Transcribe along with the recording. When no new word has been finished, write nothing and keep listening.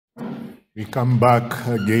We come back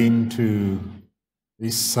again to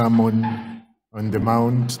this Sermon on the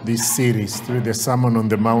Mount, this series through the Sermon on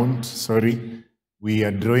the Mount. We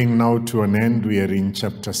are drawing now to an end. We are in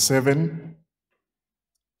chapter 7.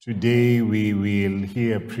 Today we will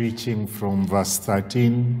hear preaching from verse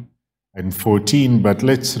 13 and 14, but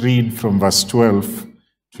let's read from verse 12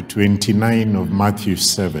 to 29 of Matthew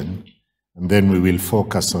 7, and then we will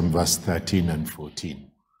focus on verse 13 and 14.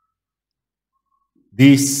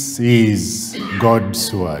 This is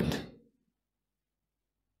God's word.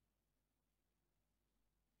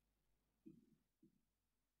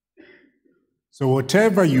 So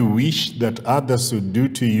whatever you wish that others would do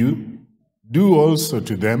to you, do also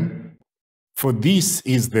to them, for this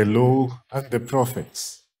is the law and the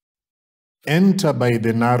prophets. Enter by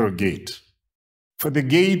the narrow gate, for the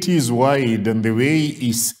gate is wide and the way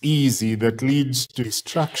is easy that leads to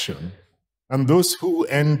destruction, and those who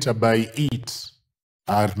enter by it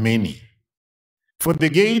are many. For the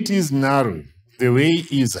gate is narrow, the way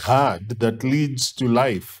is hard that leads to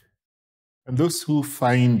life, and those who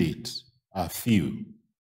find it are few.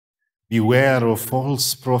 Beware of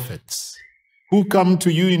false prophets, who come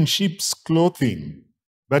to you in sheep's clothing,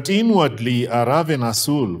 but inwardly are ravenous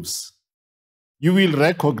wolves. You will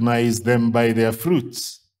recognize them by their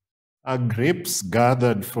fruits. Are grapes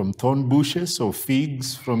gathered from thorn bushes or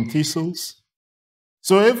figs from thistles?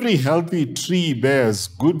 So every healthy tree bears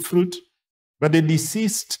good fruit, but a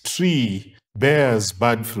diseased tree bears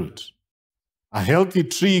bad fruit. A healthy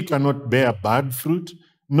tree cannot bear bad fruit,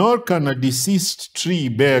 nor can a diseased tree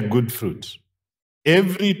bear good fruit.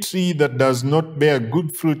 Every tree that does not bear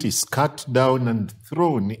good fruit is cut down and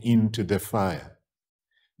thrown into the fire.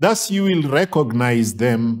 Thus you will recognize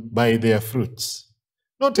them by their fruits.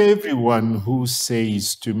 Not everyone who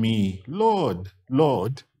says to me, Lord,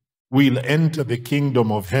 Lord, will enter the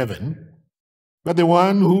kingdom of heaven, but the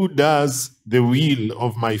one who does the will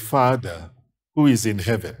of my Father who is in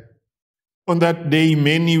heaven. On that day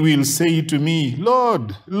many will say to me,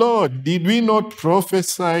 Lord, Lord, did we not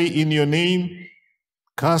prophesy in your name,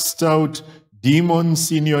 cast out demons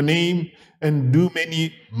in your name, and do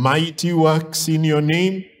many mighty works in your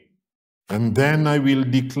name? And then I will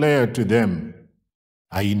declare to them,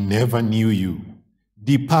 I never knew you.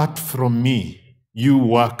 Depart from me, you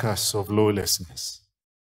workers of lawlessness.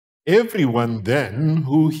 Everyone then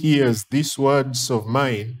who hears these words of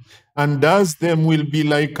mine and does them will be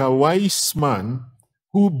like a wise man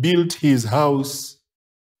who built his house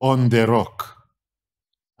on the rock.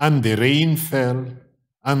 And the rain fell,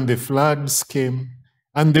 and the floods came,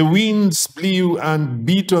 and the winds blew and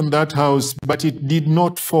beat on that house, but it did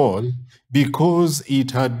not fall, because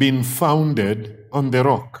it had been founded on the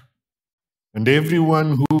rock. And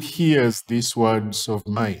everyone who hears these words of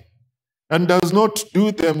mine and does not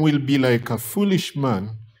do them will be like a foolish man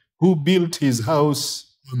who built his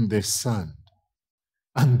house on the sand.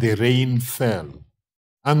 And the rain fell,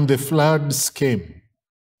 and the floods came,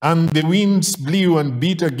 and the winds blew and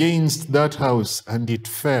beat against that house, and it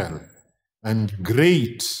fell, and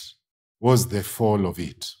great was the fall of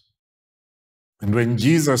it. And when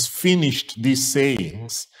Jesus finished these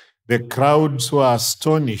sayings, the crowds were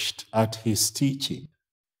astonished at his teaching,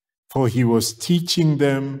 for he was teaching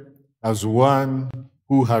them as one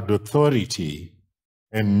who had authority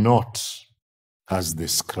and not as the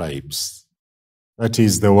scribes. That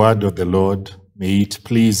is the word of the Lord. May it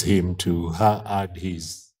please him to add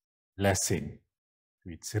his blessing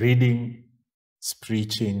to its reading, its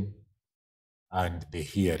preaching, and the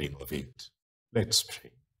hearing of it. Let's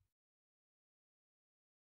pray.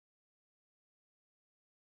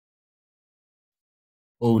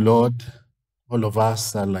 O Lord, all of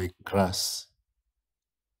us are like grass.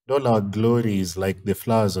 All our glory is like the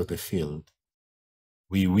flowers of the field.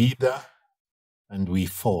 We wither and we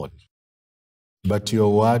fall, but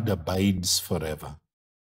your word abides forever.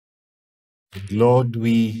 And Lord,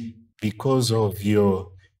 because of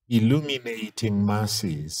your illuminating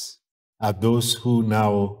mercies, are those who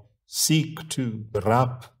now seek to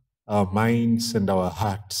wrap our minds and our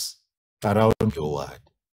hearts around your word.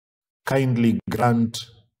 Kindly grant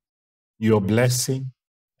your blessing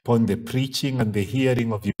upon the preaching and the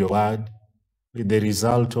hearing of your word, with the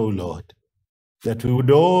result, O Lord, that we would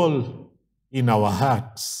all in our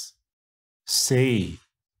hearts say,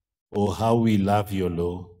 oh, how we love your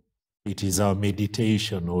law. It is our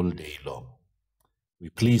meditation all day long. We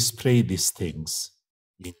please pray these things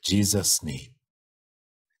in Jesus' name.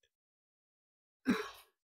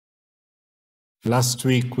 Last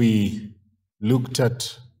week we looked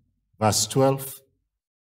at verse 12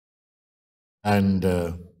 and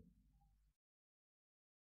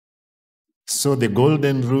saw the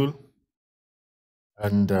golden rule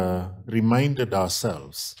and reminded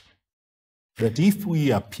ourselves that if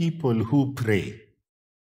we are people who pray,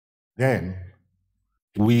 then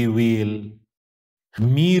we will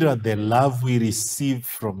mirror the love we receive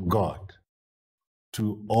from God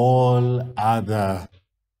to all other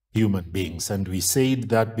human beings. And we said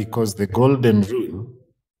that because the golden rule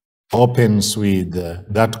opens with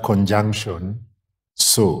that conjunction,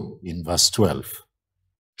 so, in verse 12.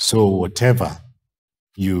 So whatever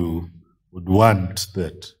you would want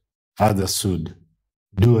that others should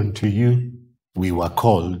do unto you, we were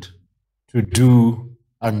called to do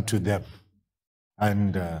unto them.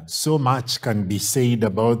 And so much can be said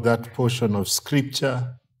about that portion of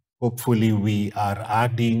scripture. Hopefully we are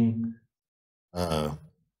adding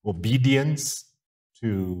obedience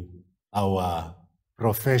to our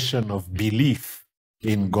profession of belief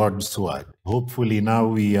in God's word. Hopefully now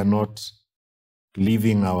we are not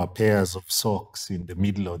leaving our pairs of socks in the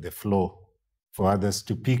middle of the floor for others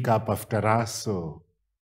to pick up after us, or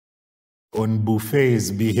on buffets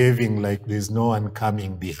behaving like there's no one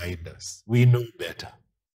coming behind us. We know better.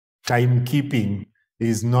 Timekeeping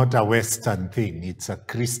is not a Western thing, it's a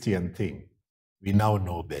Christian thing. We now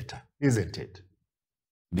know better, isn't it?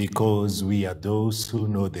 Because we are those who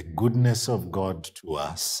know the goodness of God to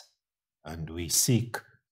us, and we seek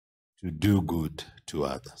to do good to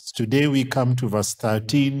others. Today we come to verse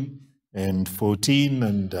 13 and 14,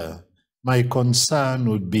 and my concern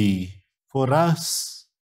would be for us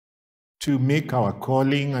to make our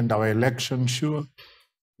calling and our election sure,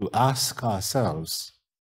 to ask ourselves,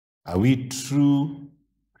 are we true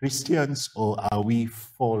Christians or are we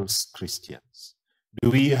false Christians?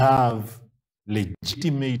 Do we have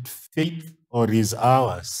legitimate faith, or is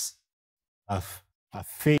ours a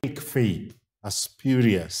fake faith, a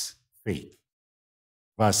spurious faith?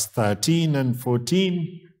 Verse 13 and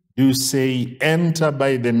 14 do say, enter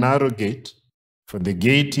by the narrow gate, for the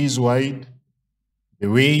gate is wide, the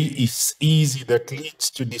way is easy that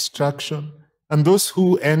leads to destruction, and those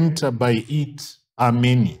who enter by it are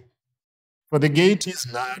many. For the gate is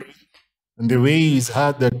narrow, and the way is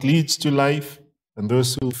hard that leads to life, and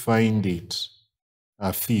those who find it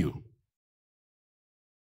are few.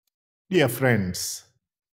 Dear friends,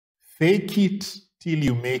 fake it till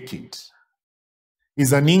you make it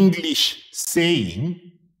is an English saying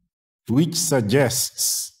which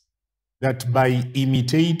suggests that by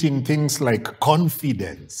imitating things like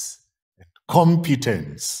confidence, and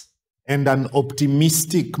competence, and an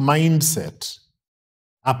optimistic mindset,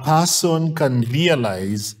 a person can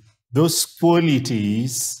realize those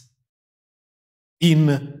qualities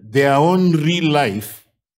in their own real life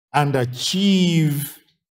and achieve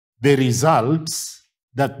the results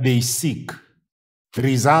that they seek.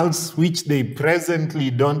 Results which they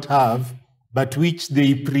presently don't have, but which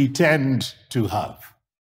they pretend to have.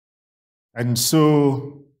 And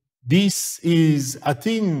so this is a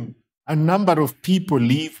thing a number of people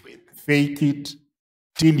live with. Fake it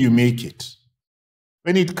till you make it.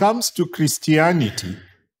 When it comes to Christianity,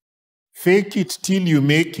 fake it till you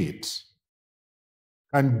make it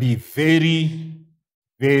can be very,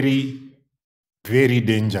 very, very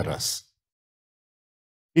dangerous.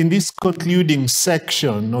 In this concluding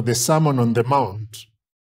section of the Sermon on the Mount,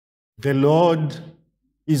 the Lord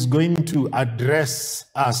is going to address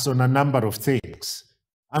us on a number of things.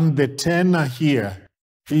 And the tenor here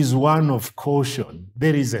is one of caution.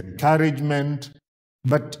 There is encouragement,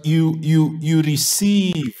 but you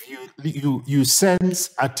receive, you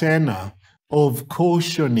sense a tenor of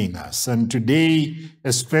cautioning us. And today,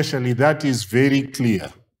 especially, that is very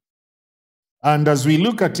clear. And as we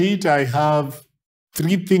look at it, I have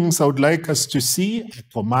three things I would like us to see: a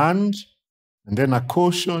command, and then a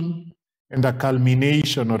caution, and a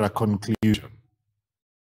culmination or a conclusion.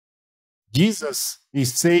 Jesus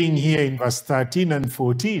is saying here in verse 13 and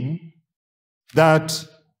 14 that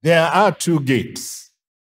there are two gates.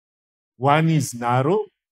 One is narrow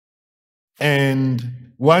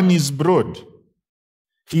and one is broad.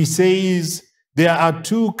 He says there are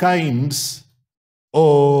two kinds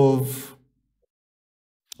of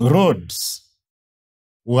roads.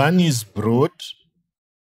 One is broad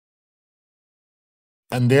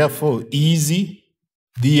and therefore easy.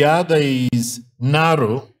 The other is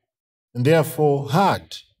narrow and therefore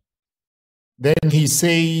hard. Then he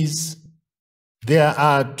says there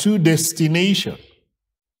are two destinations.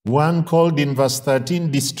 One called in verse 13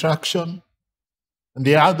 destruction, and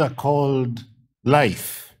the other called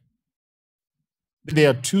life. There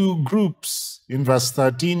are two groups in verse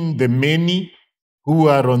 13, the many who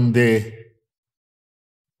are on the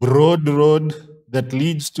broad road that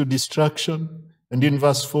leads to destruction, and in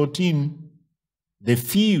verse 14, the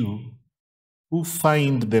few who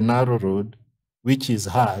find the narrow road which is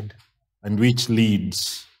hard and which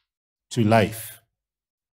leads to life.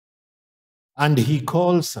 And he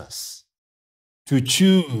calls us to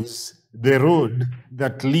choose the road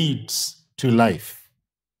that leads to life.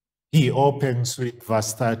 He opens with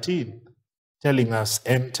verse 13, telling us,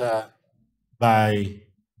 enter by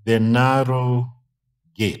the narrow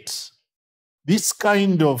gate. This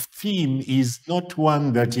kind of theme is not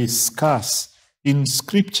one that is scarce in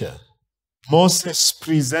Scripture. Moses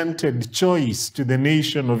presented choice to the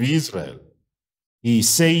nation of Israel. He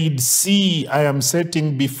said, see, I am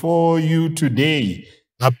setting before you today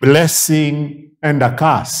a blessing and a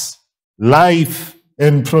curse, life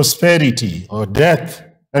and prosperity, or death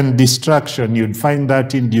and destruction. You'd find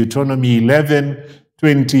that in Deuteronomy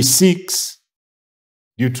 11:26,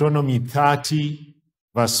 Deuteronomy 30,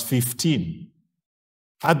 verse 15.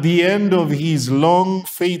 At the end of his long,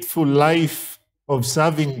 faithful life of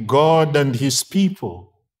serving God and his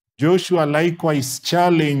people, Joshua likewise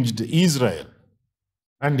challenged Israel.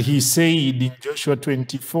 And he said in Joshua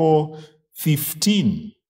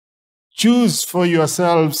 24:15, choose for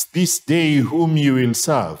yourselves this day whom you will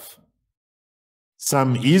serve.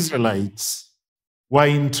 Some Israelites were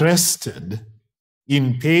interested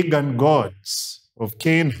in pagan gods of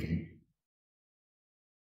Canaan.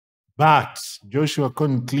 But Joshua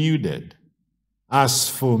concluded, as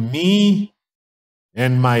for me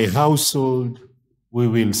and my household, we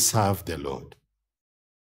will serve the Lord.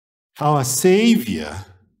 Our Savior,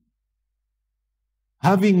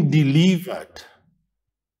 having delivered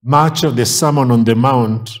much of the Sermon on the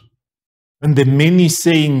Mount and the many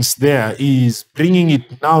sayings there, is bringing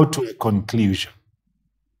it now to a conclusion.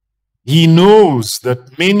 He knows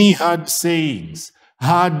that many hard sayings,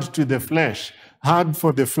 hard to the flesh, hard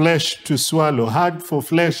for the flesh to swallow, hard for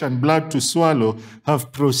flesh and blood to swallow,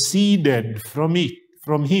 have proceeded from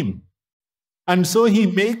him. And so he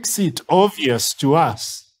makes it obvious to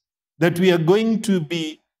us that we are going to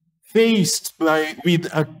be faced with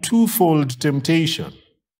a twofold temptation.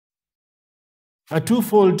 A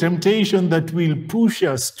twofold temptation that will push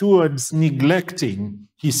us towards neglecting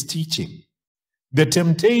his teaching. The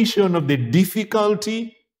temptation of the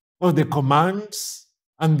difficulty of the commands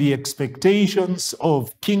and the expectations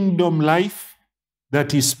of kingdom life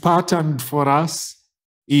that is patterned for us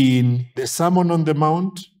in the Sermon on the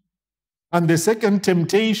Mount. And the second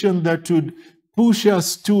temptation that would push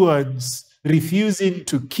us towards refusing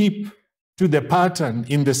to keep to the pattern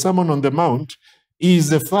in the Sermon on the Mount is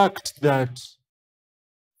the fact that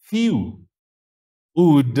few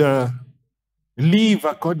would live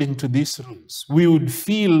according to these rules. We would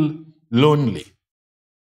feel lonely.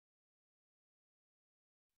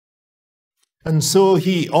 And so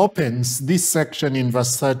he opens this section in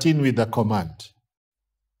verse 13 with a command.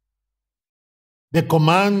 The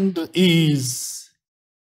command is,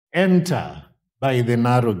 enter by the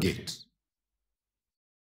narrow gate.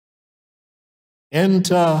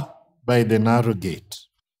 Enter by the narrow gate.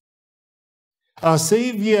 Our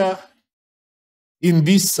Savior in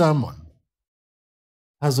this sermon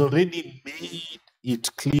has already made it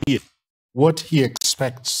clear what he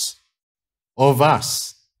expects of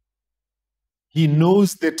us. He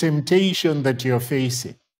knows the temptation that you're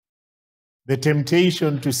facing, the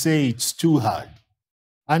temptation to say it's too hard.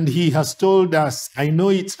 And he has told us, I know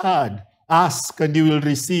it's hard. Ask and you will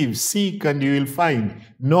receive. Seek and you will find.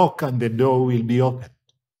 Knock and the door will be opened.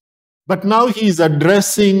 But now he is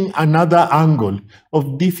addressing another angle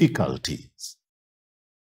of difficulties.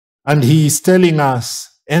 And he is telling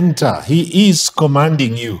us, enter. He is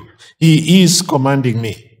commanding you. He is commanding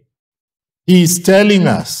me. He is telling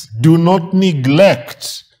us, do not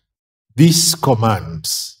neglect these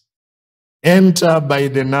commands. Enter by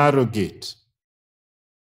the narrow gate.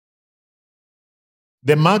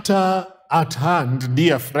 The matter at hand,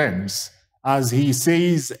 dear friends, as he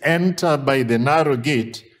says, enter by the narrow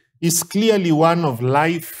gate, is clearly one of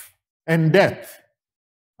life and death.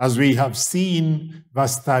 As we have seen,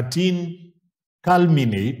 verse 13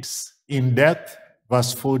 culminates in death,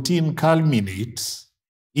 verse 14 culminates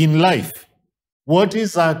in life. What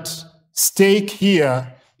is at stake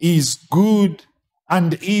here is good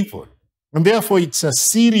and evil. And therefore, it's a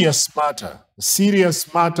serious matter. A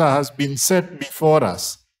serious matter has been set before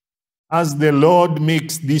us as the Lord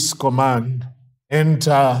makes this command,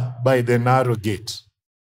 enter by the narrow gate.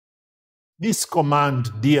 This command,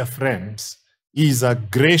 dear friends, is a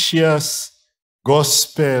gracious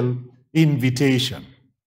gospel invitation.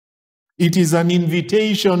 It is an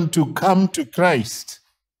invitation to come to Christ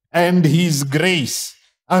and his grace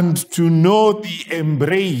and to know the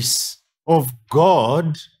embrace of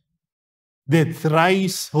God, the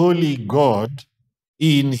thrice holy God,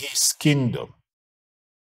 in his kingdom.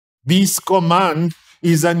 This command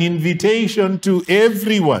is an invitation to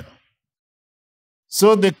everyone.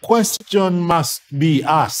 So the question must be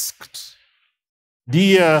asked,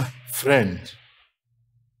 dear friend,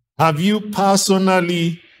 have you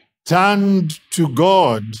personally turned to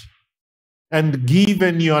God and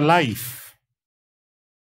given your life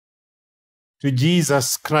to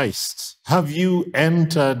Jesus Christ? Have you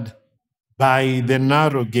entered by the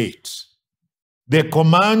narrow gate? The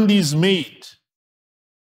command is made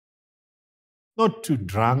not to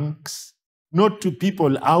drunks, not to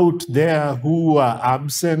people out there who are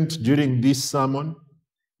absent during this sermon.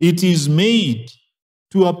 It is made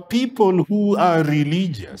to a people who are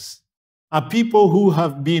religious, a people who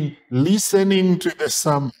have been listening to the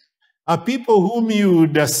sermon, a people whom you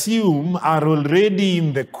would assume are already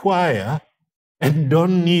in the choir and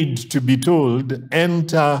don't need to be told,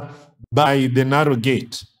 enter by the narrow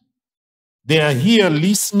gate. They are here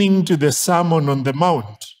listening to the Sermon on the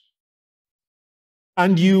Mount.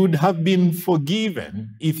 And you would have been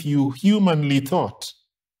forgiven if you humanly thought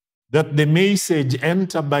that the message,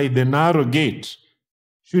 enter by the narrow gate,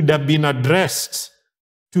 should have been addressed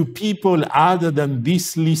to people other than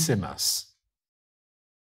these listeners.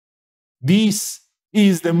 This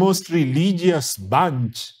is the most religious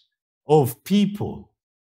bunch of people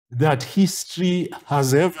that history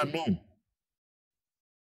has ever known.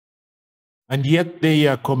 And yet they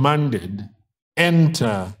are commanded,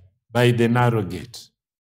 enter by the narrow gate.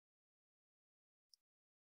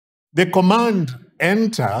 The command,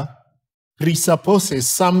 enter, presupposes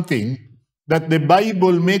something that the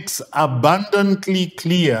Bible makes abundantly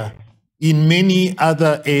clear in many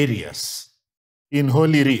other areas in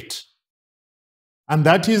Holy Writ. And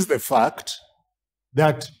that is the fact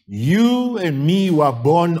that you and me were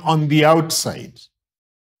born on the outside.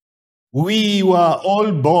 We were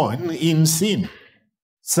all born in sin.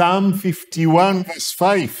 Psalm 51 verse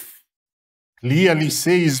 5 clearly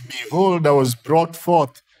says, behold, I was brought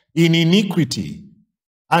forth in iniquity,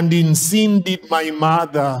 and in sin did my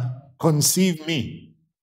mother conceive me.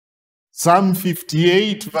 Psalm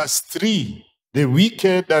 58 verse 3, the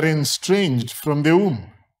wicked are estranged from the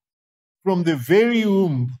womb. From the very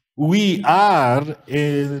womb, we are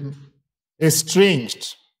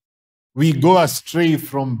estranged. We go astray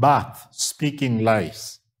from birth, speaking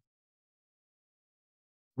lies.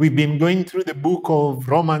 We've been going through the book of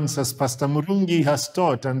Romans as Pastor Murungi has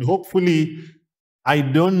taught, and hopefully I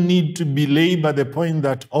don't need to belabor the point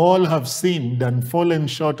that all have sinned and fallen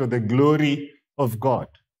short of the glory of God.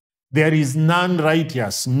 There is none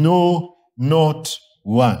righteous, no, not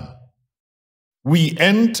one. We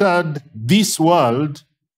entered this world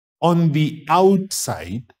on the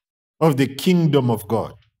outside of the kingdom of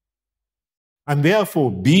God. And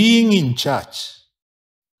therefore, being in church,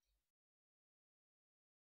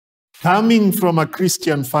 coming from a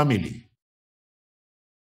Christian family,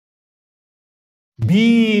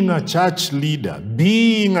 being a church leader,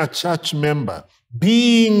 being a church member,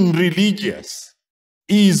 being religious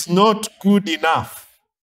is not good enough.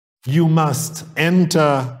 You must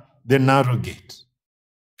enter the narrow gate.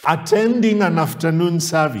 Attending an afternoon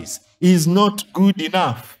service is not good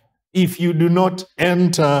enough if you do not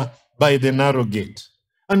enter by the narrow gate.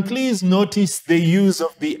 And please notice the use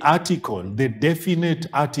of the article, the definite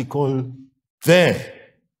article there.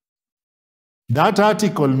 That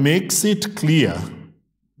article makes it clear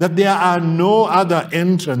that there are no other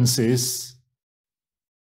entrances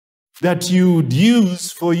that you would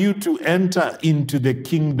use for you to enter into the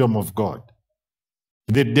kingdom of God.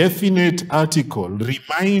 The definite article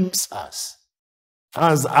reminds us,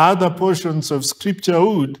 as other portions of Scripture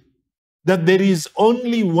would, that there is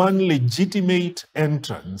only one legitimate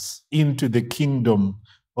entrance into the kingdom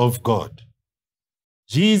of God.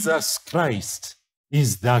 Jesus Christ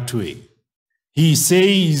is that way. He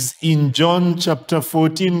says in John chapter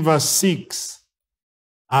 14 verse 6,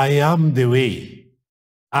 I am the way,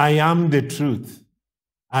 I am the truth,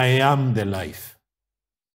 I am the life.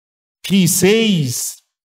 He says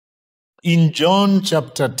in John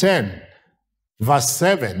chapter 10 verse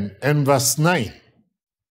 7 and verse 9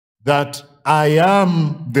 that I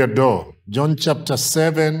am the door. John chapter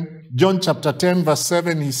 10 verse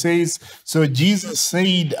 7, he says, so Jesus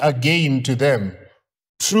said again to them,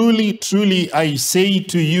 truly, truly, I say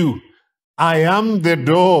to you, I am the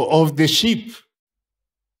door of the sheep.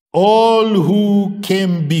 All who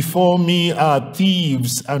came before me are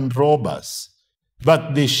thieves and robbers,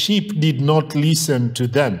 but the sheep did not listen to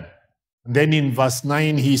them. And then in verse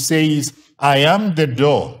 9, he says, I am the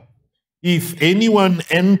door. If anyone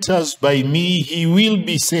enters by me, he will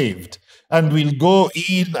be saved, and will go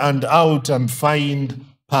in and out and find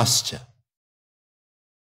pasture.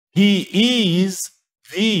 He is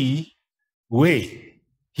the way.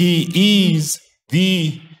 He is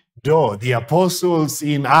the door. The apostles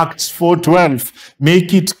in Acts 4:12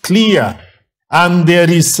 make it clear. And there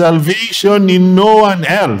is salvation in no one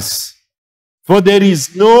else. For there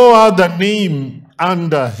is no other name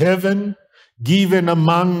under heaven given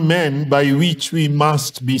among men by which we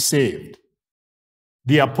must be saved.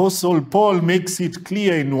 The Apostle Paul makes it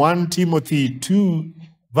clear in 1 Timothy 2,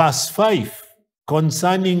 verse 5,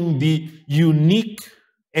 concerning the unique,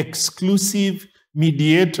 exclusive,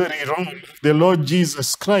 mediatory role of the Lord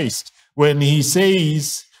Jesus Christ, when he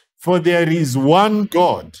says, "For there is one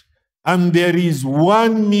God, and there is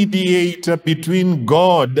one mediator between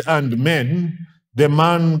God and men, the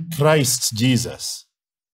man Christ Jesus."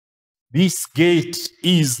 This gate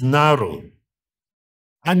is narrow.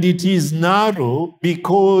 And it is narrow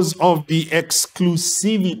because of the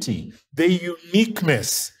exclusivity, the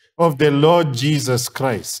uniqueness of the Lord Jesus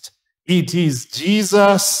Christ. It is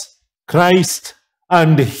Jesus Christ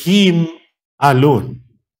and him alone.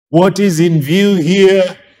 What is in view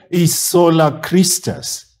here is sola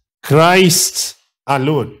Christus, Christ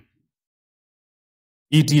alone.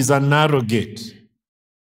 It is a narrow gate.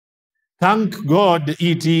 Thank God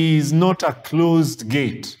it is not a closed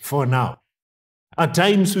gate for now. At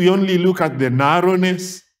times we only look at the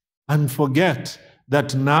narrowness and forget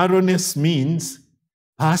that narrowness means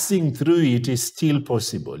passing through it is still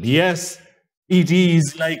possible. Yes, it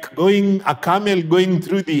is like a camel going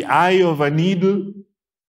through the eye of a needle,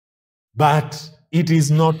 but it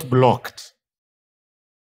is not blocked.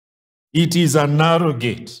 It is a narrow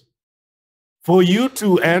gate. For you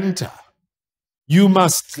to enter, you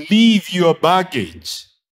must leave your baggage.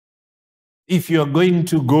 If you are going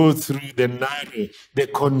to go through the narrow, the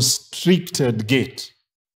constricted gate,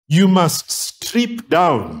 you must strip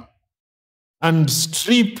down and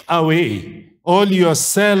strip away all your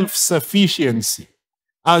self-sufficiency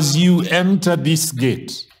as you enter this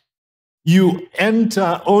gate. You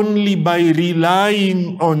enter only by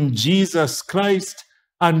relying on Jesus Christ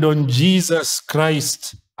and on Jesus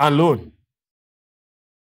Christ alone.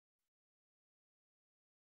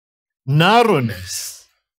 Narrowness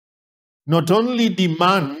not only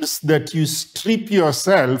demands that you strip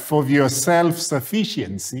yourself of your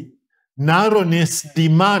self-sufficiency, narrowness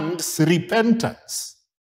demands repentance.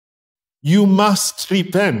 You must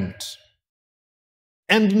repent.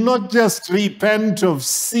 And not just repent of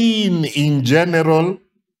sin in general,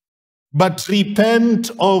 but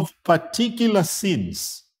repent of particular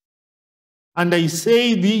sins. And I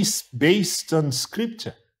say this based on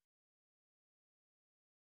Scripture.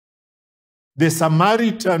 The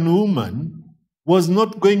Samaritan woman was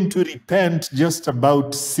not going to repent just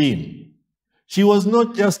about sin. She was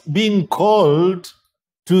not just being called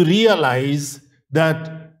to realize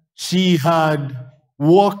that she had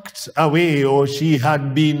walked away or she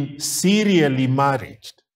had been serially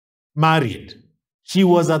married. She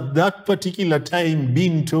was at that particular time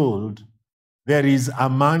being told, there is a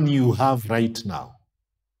man you have right now,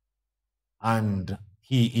 and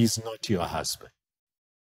he is not your husband.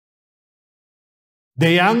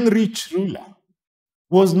 The young rich ruler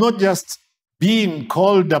was not just being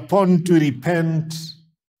called upon to repent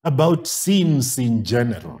about sins in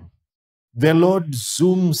general. The Lord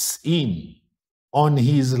zooms in on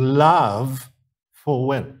his love for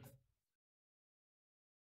wealth.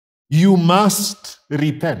 You must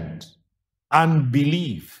repent and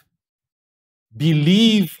believe.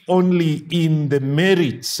 Believe only in the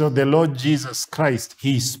merits of the Lord Jesus Christ,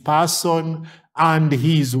 his person and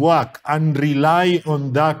his work, and rely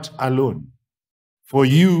on that alone for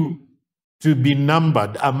you to be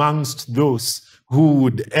numbered amongst those who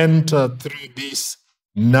would enter through this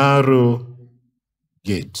narrow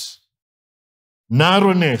gate.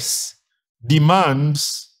 Narrowness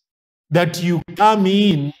demands that you come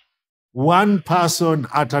in one person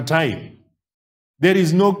at a time. There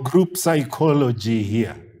is no group psychology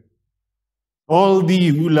here. All the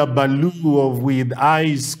hula baloo of with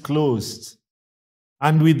eyes closed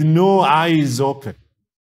and with no eyes open.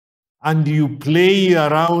 And you play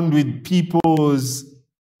around with people's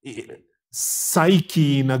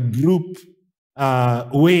psyche in a group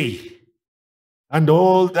way. And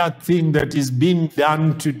all that thing that is being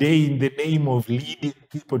done today in the name of leading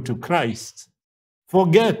people to Christ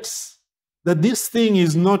forgets that this thing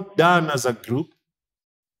is not done as a group.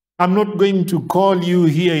 I'm not going to call you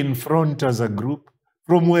here in front as a group.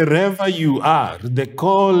 From wherever you are, the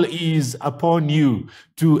call is upon you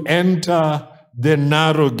to enter the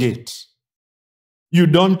narrow gate. You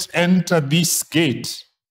don't enter this gate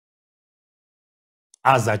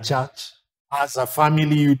as a church, as a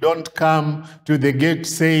family. You don't come to the gate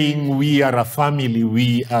saying, we are a family,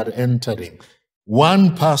 we are entering.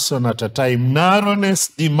 one person at a time. Narrowness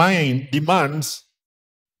demands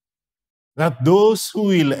that those who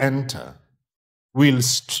will enter will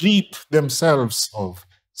strip themselves of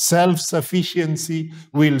self-sufficiency,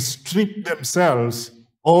 will strip themselves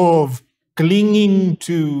of clinging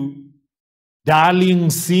to darling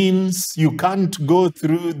sins. You can't go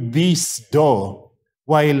through this door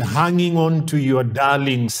while hanging on to your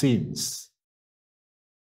darling sins.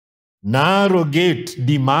 Narrow gate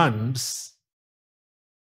demands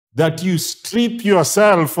that you strip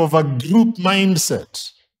yourself of a group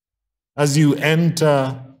mindset as you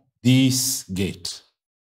enter this gate.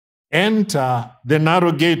 Enter the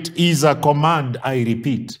narrow gate is a command, I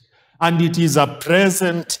repeat, and it is a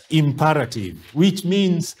present imperative, which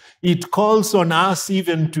means it calls on us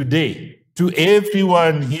even today, to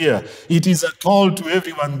everyone here. It is a call to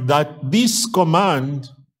everyone that this command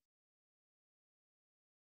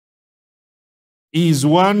is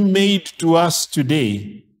one made to us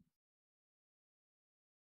today,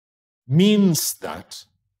 means that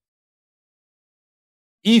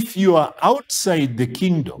if you are outside the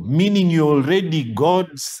kingdom, meaning you're already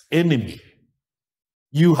God's enemy,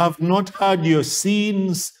 you have not had your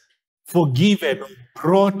sins forgiven,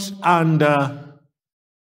 brought under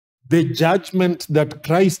the judgment that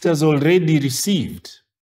Christ has already received.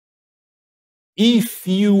 If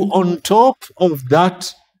you, on top of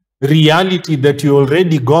that reality that you're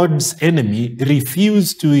already God's enemy,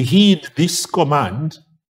 refuse to heed this command,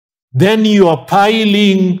 then you are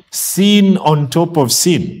piling sin on top of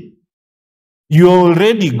sin. You're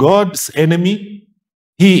already God's enemy.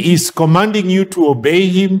 He is commanding you to obey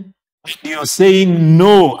him. And you're saying,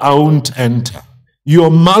 no, I won't enter.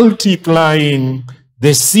 You're multiplying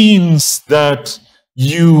the sins that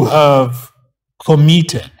you have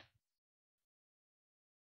committed.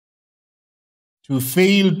 To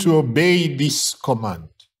fail to obey this command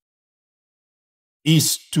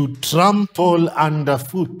is to trample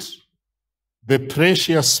underfoot the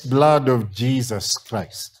precious blood of Jesus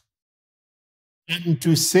Christ, and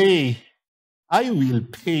to say, I will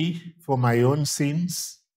pay for my own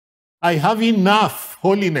sins. I have enough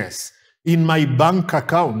holiness in my bank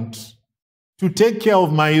account to take care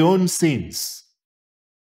of my own sins.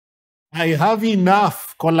 I have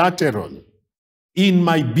enough collateral in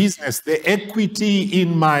my business. The equity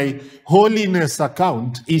in my holiness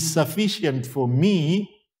account is sufficient for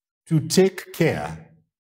me to take care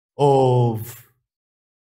of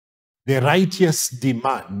the righteous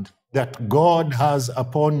demand that God has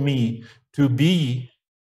upon me to be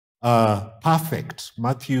perfect.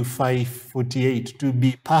 Matthew 5:48, to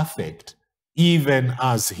be perfect, even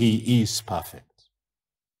as he is perfect.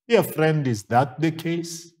 Dear friend, is that the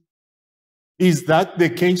case? Is that the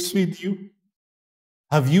case with you?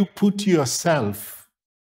 Have you put yourself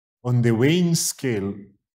on the weighing scale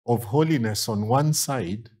of holiness on one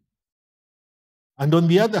side, and on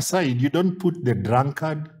the other side, you don't put the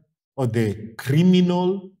drunkard or the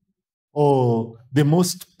criminal or the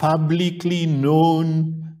most publicly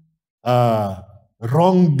known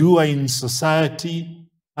wrongdoer in society,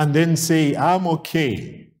 and then say, I'm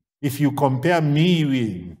okay. If you compare me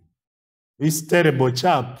with this terrible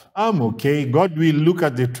chap, I'm okay. God will look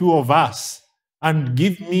at the two of us and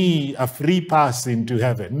give me a free pass into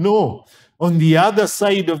heaven. No. On the other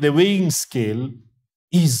side of the weighing scale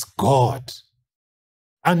is God.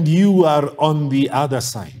 And you are on the other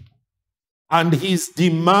side. And his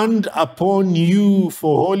demand upon you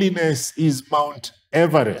for holiness is Mount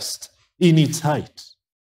Everest in its height.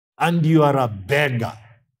 And you are a beggar,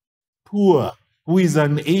 poor, who is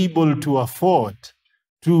unable to afford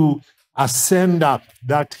to ascend up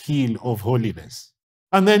that hill of holiness.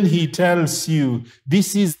 And then he tells you,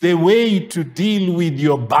 this is the way to deal with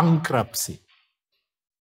your bankruptcy.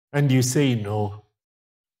 And you say, no.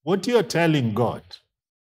 What you're telling God,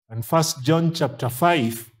 and 1 John chapter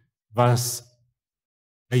 5, verse,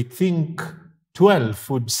 I think, 12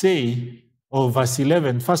 would say, or verse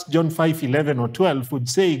 11, 1 John 5, 11 or 12 would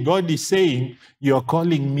say, God is saying, you're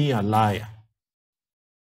calling me a liar.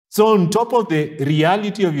 So on top of the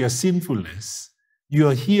reality of your sinfulness,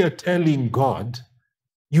 you're here telling God,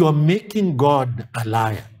 you are making God a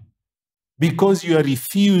liar. Because you are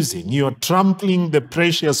refusing, you are trampling the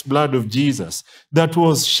precious blood of Jesus that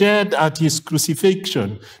was shed at his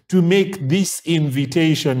crucifixion to make this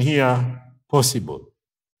invitation here possible.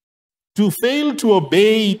 To fail to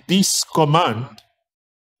obey this command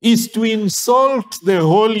is to insult the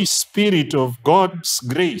Holy Spirit of God's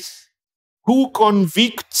grace, who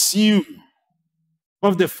convicts you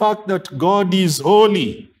of the fact that God is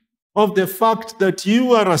holy, of the fact that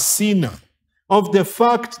you are a sinner, of the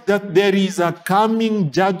fact that there is a coming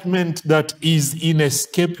judgment that is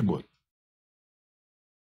inescapable.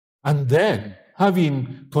 And then,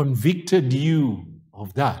 having convicted you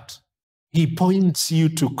of that, he points you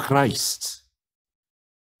to Christ,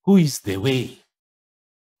 who is the way,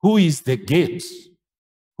 who is the gate,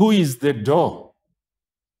 who is the door,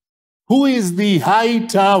 who is the high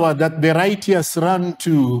tower that the righteous run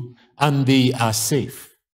to and they are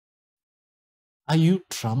safe. Are you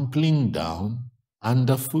trampling down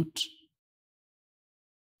underfoot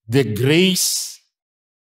the grace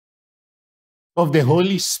of the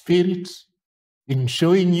Holy Spirit in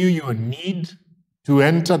showing you your need to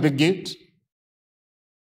enter the gate?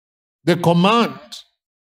 The command,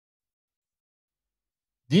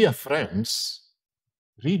 dear friends,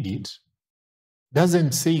 read it,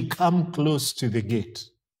 doesn't say come close to the gate.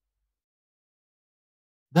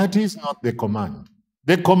 That is not the command.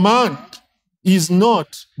 The command is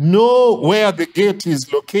not know where the gate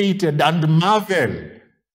is located and marvel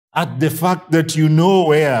at the fact that you know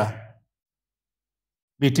where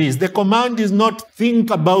it is. The command is not think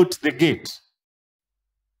about the gate.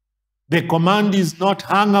 The command is not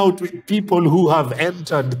hang out with people who have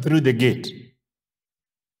entered through the gate.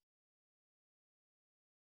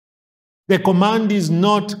 The command is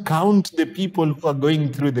not count the people who are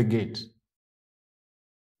going through the gate.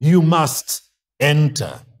 You must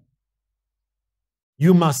enter.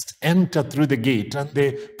 You must enter through the gate. And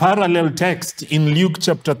the parallel text in Luke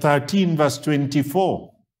chapter 13, verse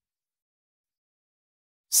 24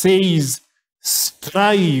 says,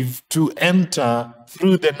 strive to enter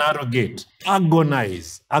through the narrow gate.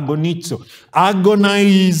 Agonize, agonizo.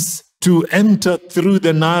 Agonize to enter through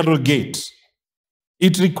the narrow gate.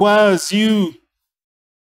 It requires you.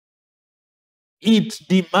 It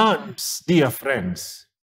demands, dear friends,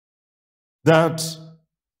 that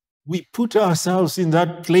we put ourselves in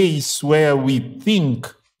that place where we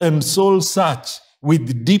think and soul search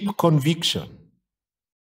with deep conviction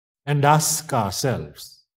and ask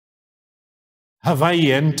ourselves, have I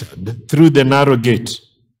entered through the narrow gate?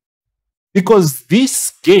 Because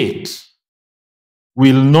this gate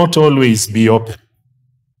will not always be open.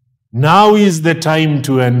 Now is the time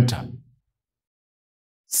to enter.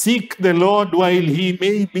 Seek the Lord while he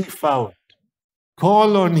may be found.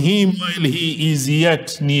 Call on him while he is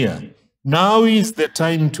yet near. Now is the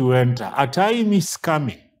time to enter. A time is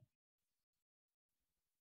coming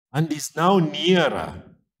and is now nearer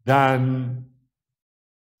than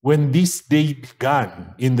when this day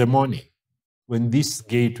began in the morning, when this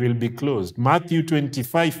gate will be closed. Matthew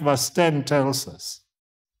 25 verse 10 tells us,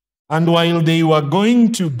 and while they were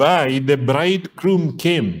going to buy, the bridegroom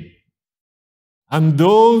came, and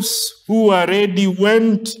those who were ready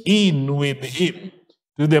went in with him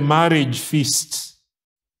to the marriage feast,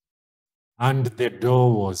 and the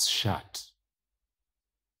door was shut.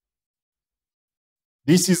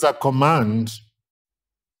 This is a command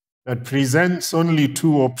that presents only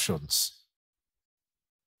two options: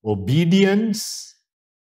 obedience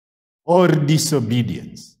or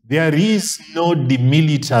disobedience. There is no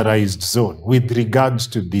demilitarized zone with regards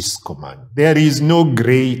to this command. There is no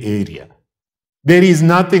gray area. There is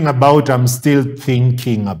nothing about I'm still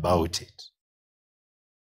thinking about it.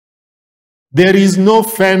 There is no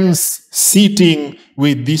fence sitting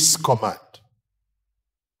with this command.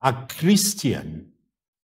 A Christian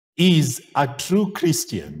is a true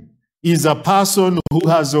Christian, is a person who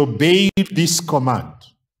has obeyed this command.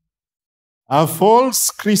 A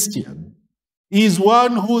false Christian is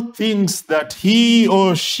one who thinks that he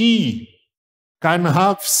or she can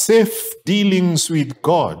have safe dealings with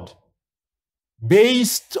God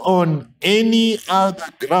based on any other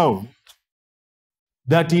ground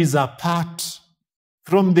that is apart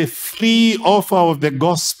from the free offer of the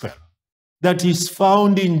gospel that is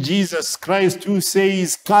found in Jesus Christ, who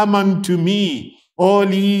says, come unto me, all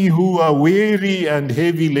ye who are weary and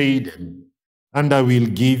heavy laden, and I will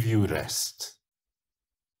give you rest.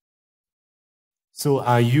 So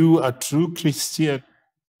are you a true Christian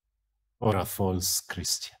or a false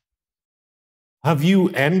Christian? Have you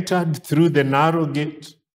entered through the narrow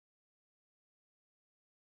gate?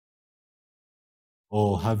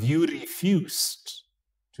 Or have you refused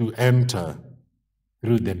to enter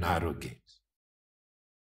through the narrow gate?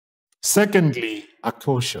 Secondly, a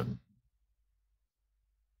caution.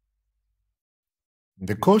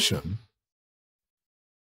 The caution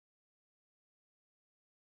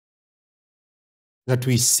that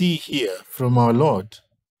we see here from our Lord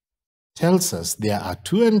tells us there are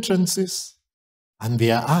two entrances and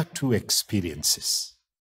there are two experiences.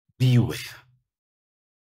 Beware.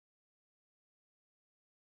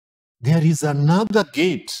 There is another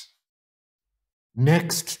gate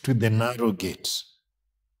next to the narrow gate.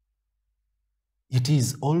 It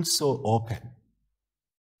is also open.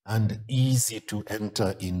 and easy to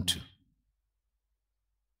enter into.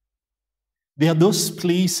 There are those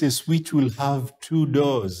places which will have two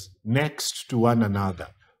doors next to one another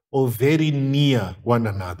or very near one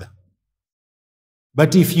another.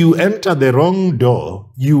 But if you enter the wrong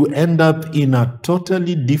door, you end up in a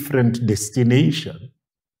totally different destination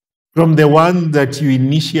from the one that you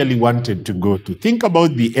initially wanted to go to. Think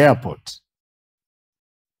about the airport.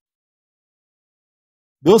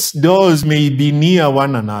 Those doors may be near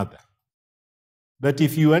one another, but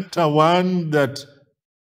if you enter one that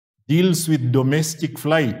deals with domestic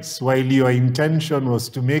flights while your intention was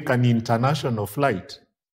to make an international flight,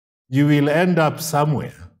 you will end up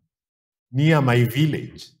somewhere near my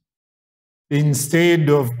village instead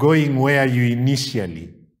of going where you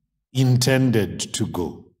initially intended to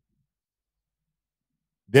go.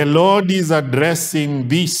 The Lord is addressing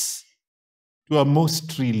this to a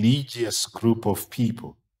most religious group of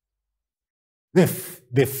people. The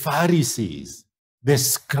Pharisees, the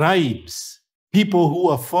scribes, people who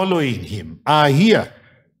are following him are here.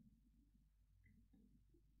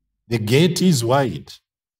 The gate is wide.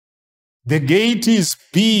 The gate is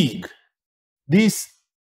big. This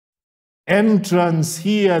entrance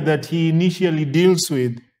here that he initially deals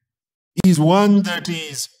with is one that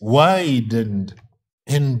is wide and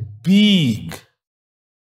big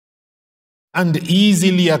and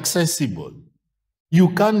easily accessible. You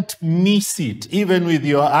can't miss it even with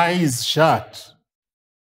your eyes shut.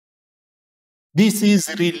 This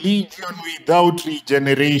is religion without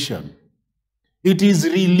regeneration. It is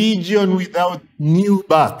religion without new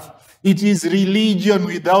birth. It is religion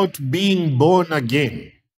without being born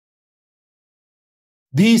again.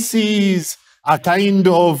 This is a kind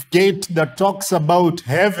of gate that talks about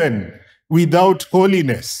heaven without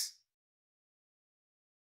holiness.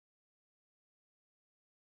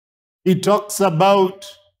 It talks about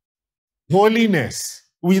holiness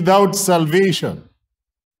without salvation.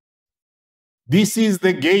 This is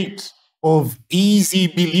the gate of easy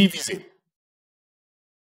believism.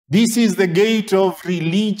 This is the gate of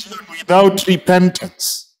religion without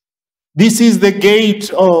repentance. This is the gate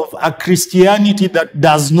of a Christianity that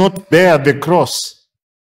does not bear the cross.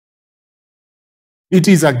 It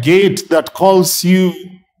is a gate that calls you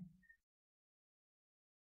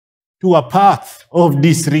to a path of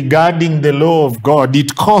disregarding the law of God.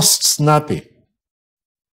 It costs nothing.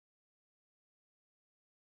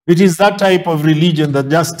 It is that type of religion that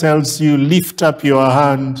just tells you, lift up your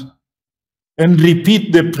hand and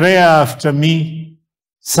repeat the prayer after me,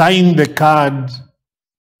 sign the card,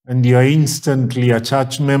 and you are instantly a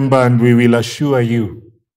church member, and we will assure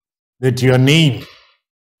you that your name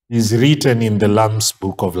is written in the Lamb's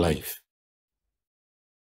Book of Life.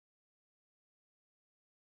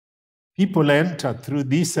 People enter through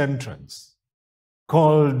this entrance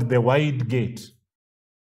called the wide gate,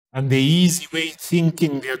 and the easy way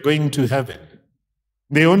thinking they are going to heaven.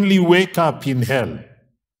 They only wake up in hell.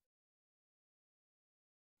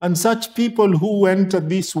 And such people who enter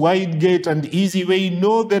this wide gate and easy way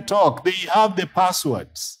know the talk. They have the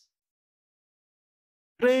passwords.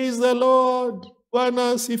 Praise the Lord.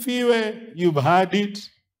 Bwana asifiwe. You've heard it.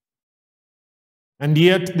 And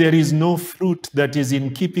yet there is no fruit that is in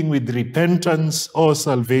keeping with repentance or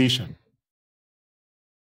salvation.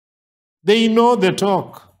 They know the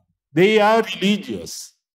talk. They are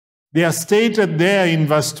religious. They are stated there in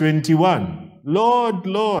verse 21. Lord,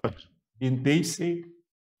 Lord, didn't they say?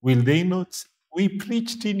 Will they not say, we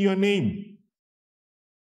preached in your name.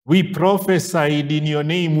 We prophesied in your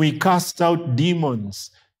name. We cast out demons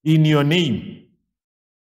in your name.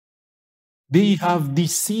 They have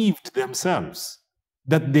deceived themselves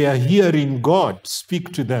that they are hearing God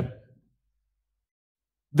speak to them.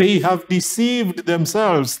 They have deceived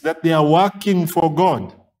themselves that they are working for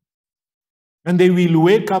God. And they will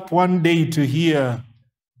wake up one day to hear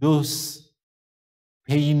those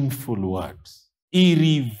painful words,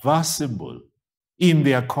 irreversible in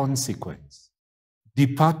their consequence.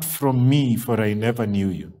 Depart from me, for I never knew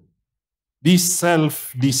you. These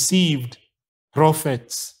self-deceived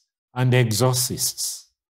prophets and exorcists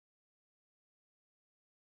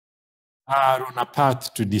are on a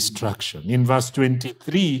path to destruction. In verse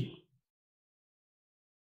 23,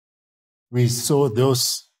 we saw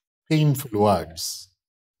those painful words,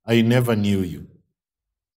 I never knew you.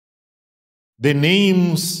 The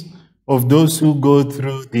names of those who go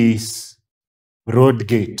through this broad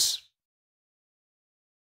gate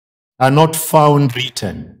are not found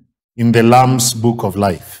written in the Lamb's Book of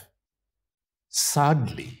Life.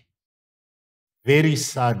 Sadly, very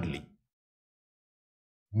sadly,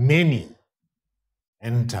 many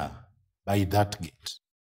enter by that gate.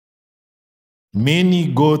 Many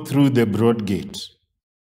go through the broad gate,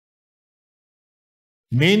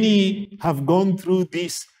 Many have gone through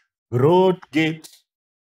this broad gate,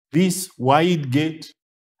 this wide gate,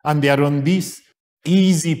 and they are on this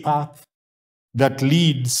easy path that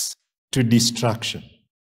leads to destruction.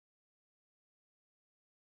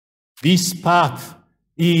 This path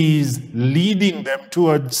is leading them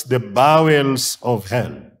towards the bowels of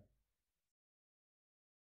hell.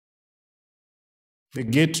 The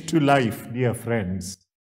gate to life, dear friends,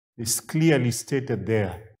 is clearly stated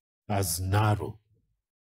there as narrow.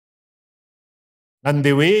 And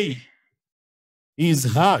the way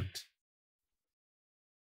is hard.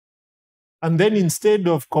 And then instead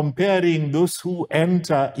of comparing those who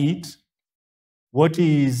enter it, what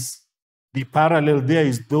is the parallel there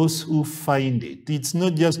is those who find it. It's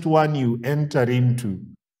not just one you enter into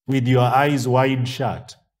with your eyes wide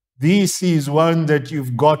shut. This is one that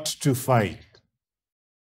you've got to find.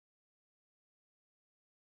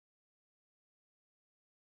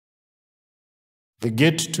 The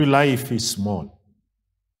gate to life is small.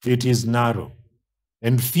 It is narrow,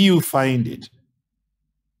 and few find it.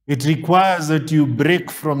 It requires that you break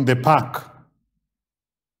from the pack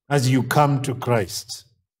as you come to Christ.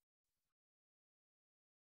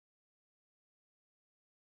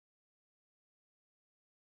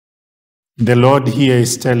 The Lord here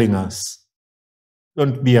is telling us,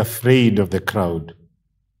 don't be afraid of the crowd.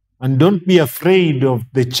 And don't be afraid of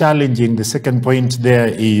the challenging. The second point there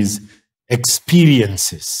is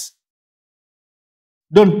experiences.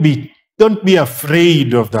 Don't be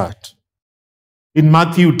afraid of that. In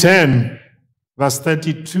Matthew 10, verse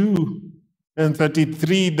 32 and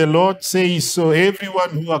 33, the Lord says, so everyone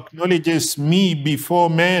who acknowledges me before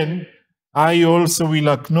men, I also will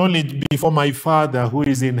acknowledge before my Father who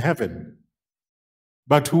is in heaven.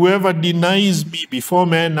 But whoever denies me before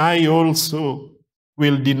men, I also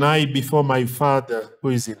will deny before my Father who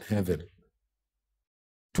is in heaven.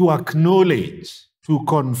 To acknowledge, to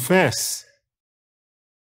confess,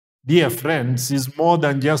 dear friends, is more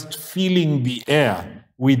than just filling the air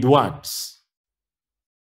with words.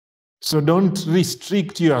 So don't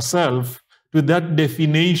restrict yourself to that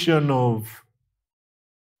definition of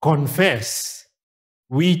confess,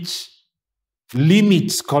 which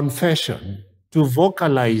limits confession to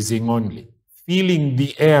vocalizing only, filling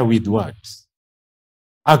the air with words.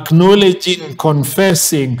 Acknowledging,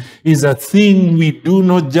 confessing is a thing we do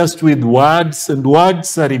not just with words, and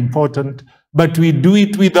words are important, but we do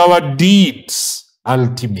it with our deeds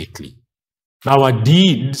ultimately. Our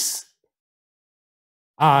deeds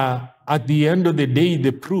are, at the end of the day,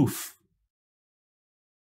 the proof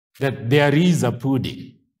that there is a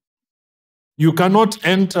pudding. You cannot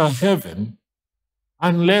enter heaven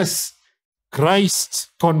unless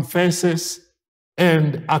Christ confesses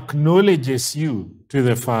and acknowledges you to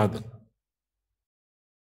the Father.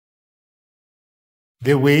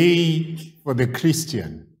 The way for the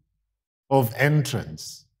Christian of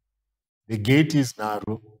entrance, the gate is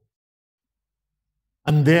narrow,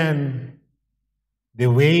 and then the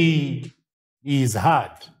way is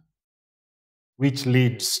hard, which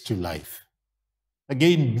leads to life.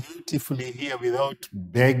 Again, beautifully here, without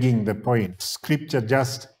begging the point, Scripture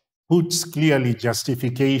just puts clearly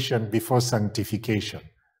justification before sanctification.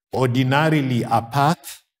 Ordinarily, a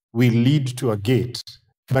path will lead to a gate,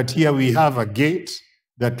 but here we have a gate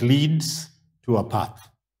that leads to a path.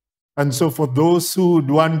 And so for those who would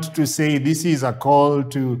want to say this is a call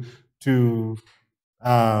to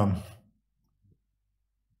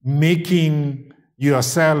making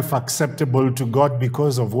yourself acceptable to God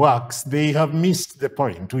because of works, they have missed the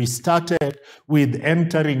point. We started with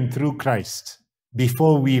entering through Christ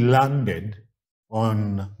before we landed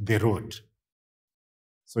on the road.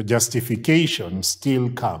 So justification still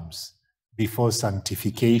comes before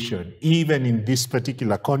sanctification, even in this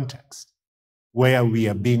particular context, where we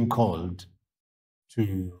are being called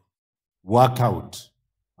to work out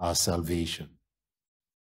our salvation.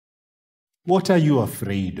 What are you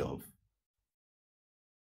afraid of?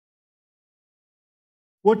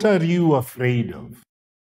 What are you afraid of?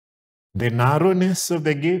 The narrowness of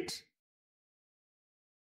the gate?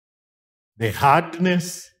 The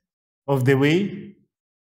hardness of the way?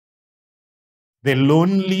 The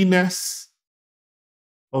loneliness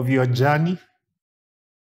of your journey?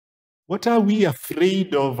 What are we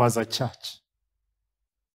afraid of as a church?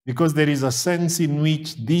 Because there is a sense in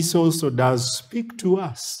which this also does speak to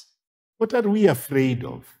us. What are we afraid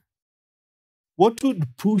of? What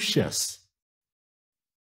would push us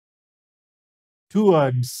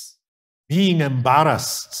towards being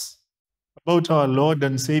embarrassed about our Lord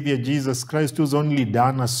and Savior Jesus Christ, who's only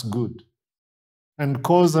done us good, and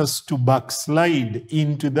cause us to backslide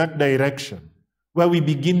into that direction where we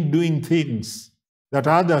begin doing things that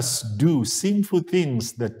others do, sinful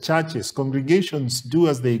things that churches, congregations do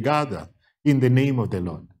as they gather in the name of the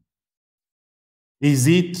Lord? Is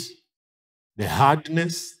it the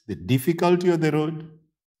hardness, the difficulty of the road?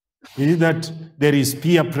 Is it that there is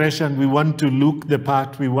peer pressure and we want to look the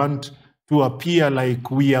part, we want to appear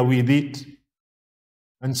like we are with it?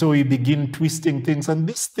 And so we begin twisting things, and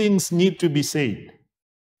these things need to be said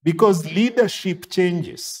because leadership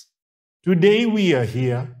changes. Today we are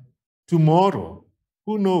here, tomorrow,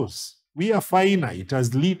 who knows? We are finite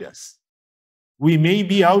as leaders. We may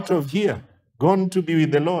be out of here, gone to be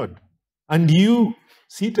with the Lord. And you,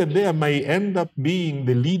 seated there, may end up being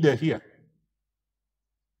the leader here.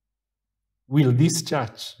 Will this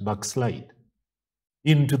church backslide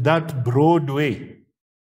into that broad way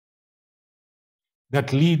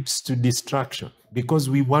that leads to destruction because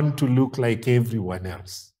we want to look like everyone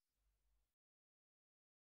else?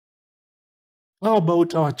 How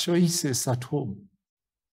about our choices at home?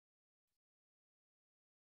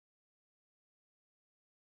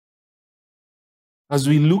 As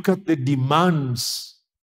we look at the demands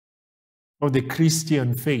of the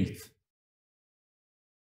Christian faith,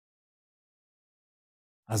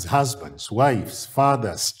 as husbands, wives,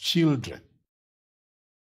 fathers, children,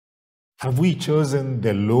 have we chosen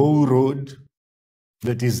the low road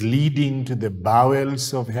that is leading to the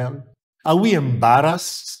bowels of hell? Are we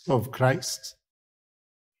embarrassed of Christ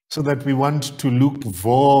so that we want to look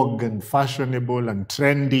vogue and fashionable and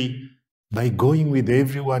trendy by going with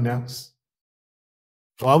everyone else?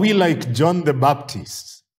 Or are we like John the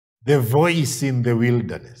Baptist, the voice in the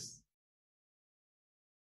wilderness?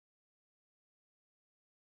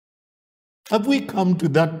 Have we come to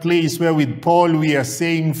that place where with Paul we are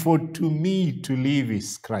saying, for to me to live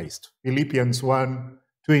is Christ? Philippians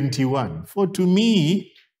 1:21. For to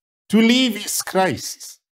me to live is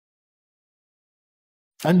Christ.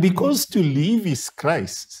 And because to live is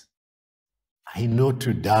Christ, I know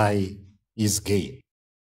to die is gain.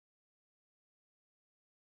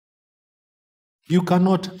 You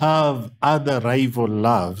cannot have other rival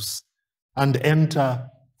loves and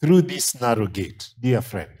enter through this narrow gate, dear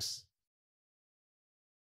friends.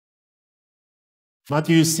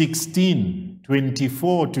 Matthew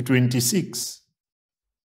 16:24-26.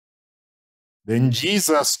 Then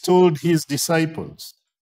Jesus told his disciples,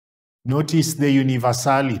 notice the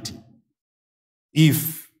universality.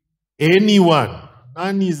 If anyone,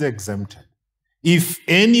 none is exempted, if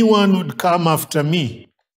anyone would come after me,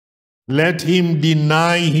 let him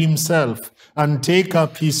deny himself and take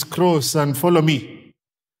up his cross and follow me.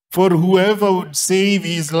 For whoever would save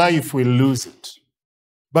his life will lose it.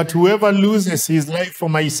 But whoever loses his life for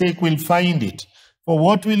my sake will find it. For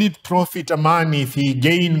what will it profit a man if he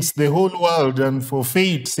gains the whole world and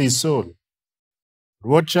forfeits his soul?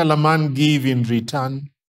 What shall a man give in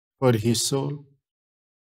return for his soul?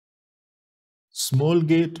 Small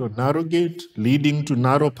gate or narrow gate leading to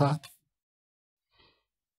narrow path?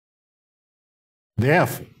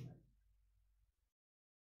 Therefore,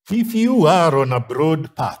 if you are on a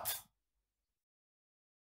broad path,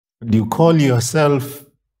 and you call yourself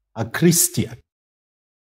a Christian,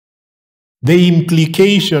 the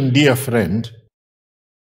implication, dear friend,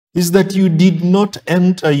 is that you did not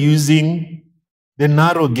enter using the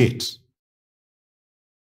narrow gate.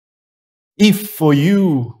 If for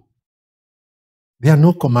you there are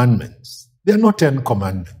no commandments, there are no 10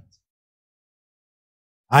 commandments,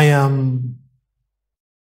 I am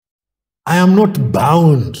not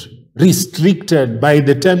bound, restricted by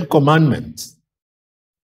the 10 commandments,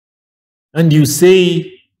 and you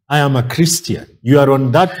say, I am a Christian, you are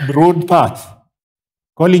on that broad path,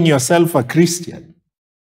 calling yourself a Christian,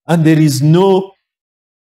 and there is no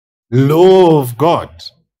law of God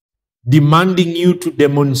demanding you to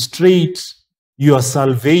demonstrate your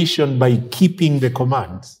salvation by keeping the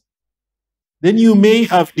commands, then you may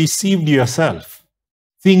have deceived yourself,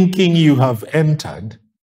 thinking you have entered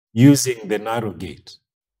using the narrow gate.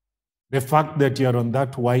 The fact that you are on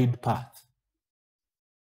that wide path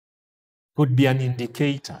could be an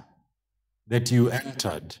indicator that you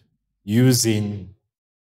entered using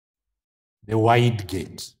the wide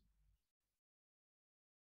gate.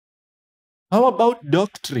 How about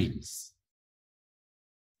doctrines?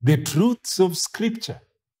 The truths of Scripture.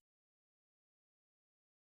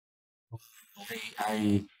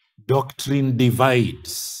 Doctrine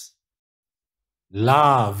divides.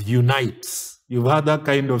 Love unites. You've heard that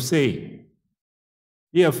kind of saying.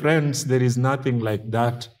 Dear friends, there is nothing like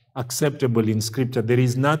that acceptable in Scripture. There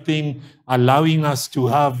is nothing allowing us to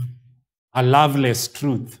have a loveless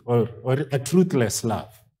truth or a truthless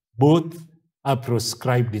love. Both are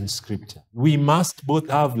prescribed in Scripture. We must both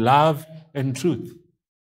have love and truth.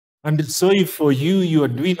 And so if for you, you are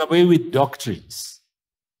doing away with doctrines,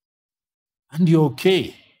 and you're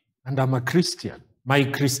okay, and I'm a Christian, my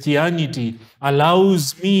Christianity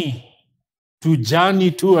allows me to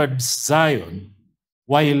journey towards Zion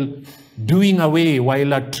while doing away, while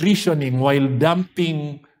attritioning, while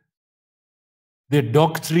dumping the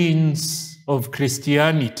doctrines of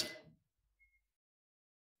Christianity,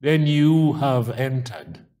 then you have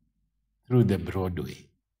entered through the broad way.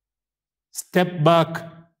 Step back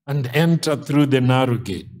and enter through the narrow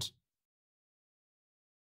gate.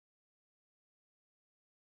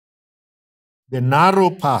 The narrow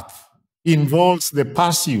path involves the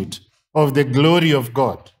pursuit of the glory of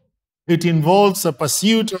God. It involves a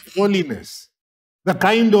pursuit of holiness, the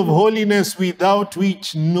kind of holiness without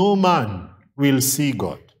which no man will see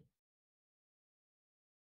God.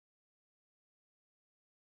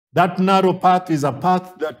 That narrow path is a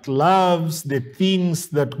path that loves the things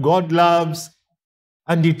that God loves,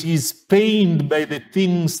 and it is pained by the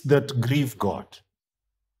things that grieve God.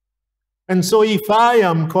 And so if I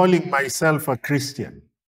am calling myself a Christian,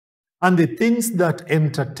 and the things that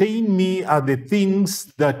entertain me are the things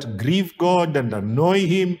that grieve God and annoy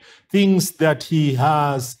him, things that he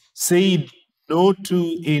has said no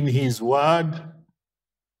to in his word,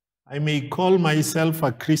 I may call myself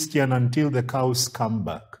a Christian until the cows come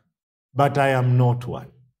back, but I am not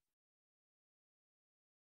one.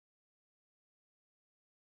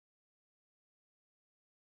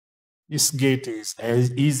 This gate is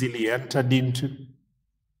as easily entered into,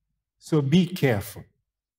 so be careful.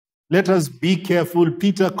 Let us be careful.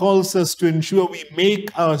 Peter calls us to ensure we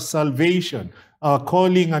make our salvation, our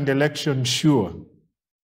calling and election sure.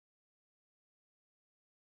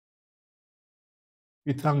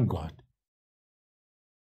 We thank God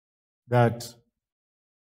that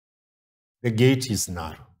the gate is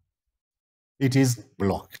narrow. It is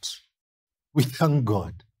blocked. We thank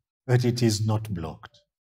God that it is not blocked.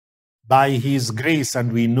 By his grace,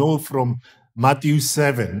 and we know from Matthew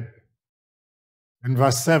 7 and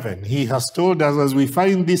verse 7, he has told us as we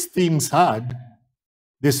find these things hard,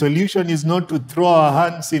 the solution is not to throw our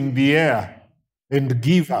hands in the air and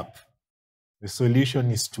give up. The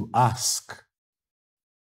solution is to ask,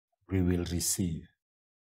 we will receive.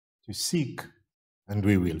 To seek, and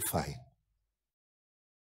we will find.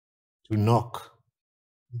 To knock,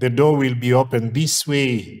 the door will be open this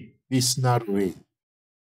way, this narrow way.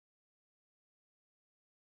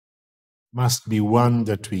 Must be one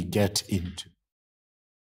that we get into.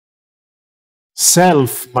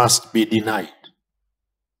 Self must be denied.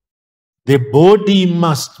 The body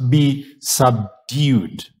must be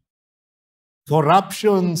subdued.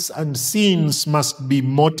 Corruptions and sins must be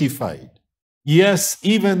mortified. Yes,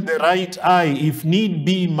 even the right eye, if need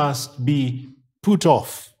be, must be put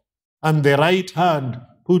off, and the right hand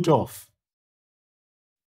put off.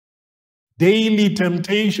 Daily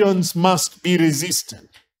temptations must be resisted.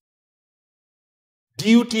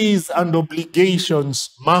 Duties and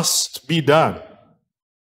obligations must be done,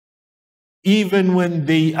 even when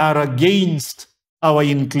they are against our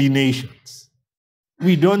inclinations.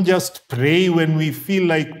 We don't just pray when we feel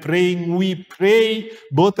like praying. We pray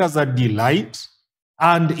both as a delight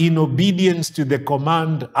and in obedience to the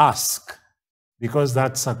command, ask, because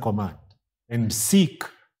that's a command. And seek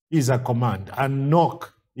is a command, and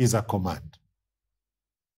knock is a command.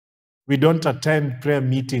 We don't attend prayer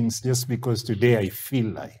meetings just because today I feel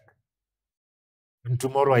like, and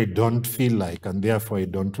tomorrow I don't feel like, and therefore I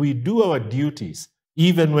don't. We do our duties,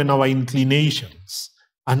 even when our inclinations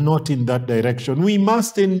are not in that direction. We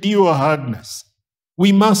must endure hardness.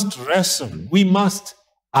 We must wrestle. We must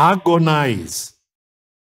agonize.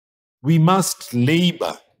 We must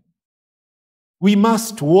labor. We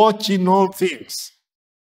must watch in all things.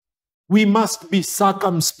 We must be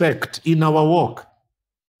circumspect in our walk.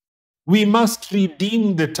 We must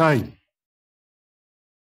redeem the time.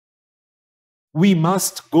 We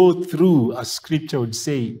must go through, as scripture would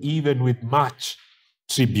say, even with much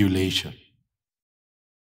tribulation.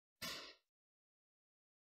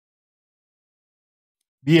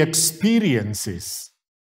 The experiences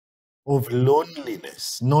of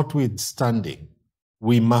loneliness notwithstanding,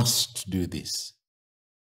 we must do this.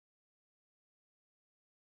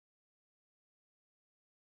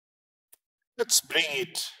 Let's bring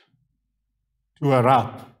it to a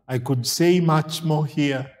wrap. I could say much more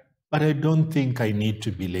here, but I don't think I need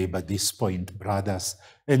to belabor this point, brothers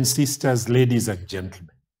and sisters, ladies and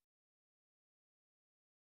gentlemen.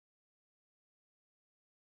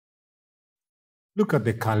 Look at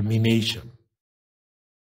the culmination,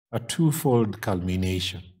 a twofold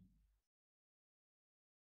culmination.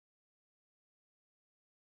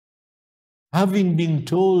 Having been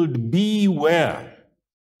told, beware,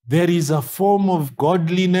 there is a form of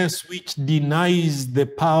godliness which denies the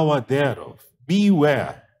power thereof.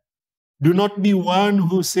 Beware. Do not be one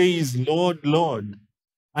who says, Lord, Lord,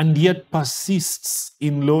 and yet persists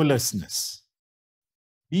in lawlessness.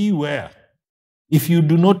 Beware. If you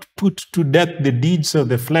do not put to death the deeds of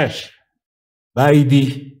the flesh, by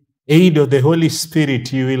the aid of the Holy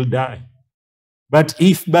Spirit you will die. But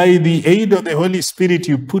if by the aid of the Holy Spirit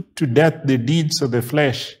you put to death the deeds of the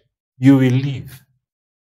flesh, you will live.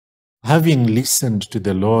 Having listened to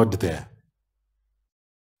the Lord there,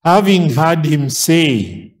 having heard him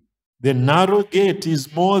say, the narrow gate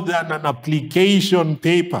is more than an application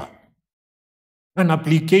paper, an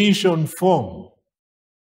application form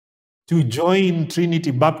to join Trinity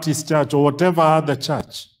Baptist Church or whatever other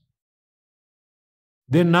church.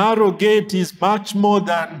 The narrow gate is much more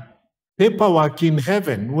than paperwork in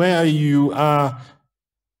heaven, where you are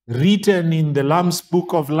written in the Lamb's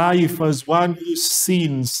Book of Life as one whose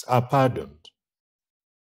sins are pardoned.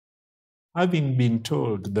 Having been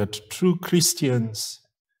told that true Christians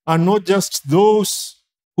are not just those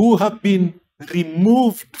who have been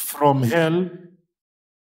removed from hell,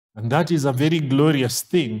 and that is a very glorious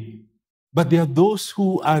thing, but they are those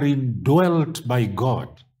who are indwelt by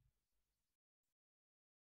God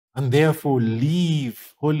and therefore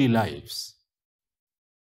live holy lives.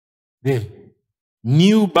 The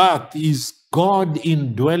new birth is God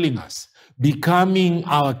indwelling us, becoming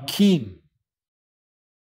our King,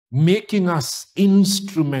 making us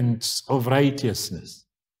instruments of righteousness.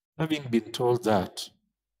 Having been told that,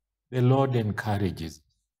 the Lord encourages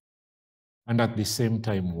and at the same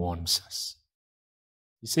time warns us.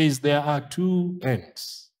 He says there are two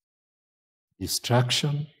ends,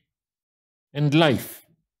 destruction and life.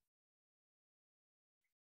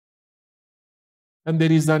 And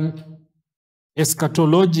there is an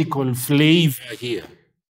eschatological flavor here,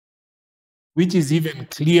 which is even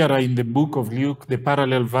clearer in the book of Luke, the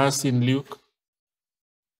parallel verse in Luke.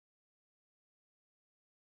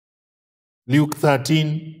 Luke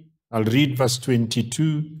 13, I'll read verse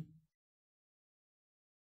 22.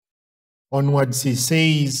 Onwards he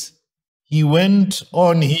says, he went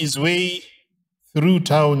on his way through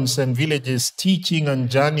towns and villages, teaching and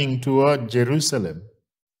journeying toward Jerusalem.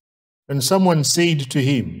 And someone said to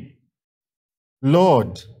him,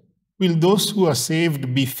 Lord, will those who are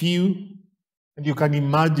saved be few? And you can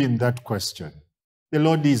imagine that question. The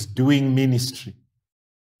Lord is doing ministry,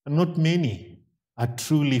 and not many are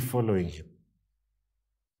truly following him.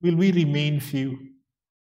 Will we remain few?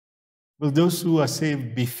 Will those who are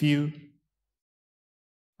saved be few?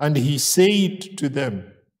 And he said to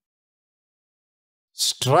them,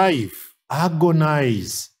 strive,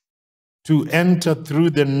 agonize to enter through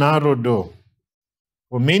the narrow door.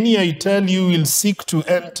 For many, I tell you, will seek to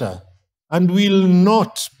enter and will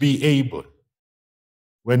not be able.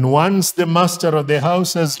 When once the master of the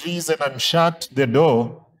house has risen and shut the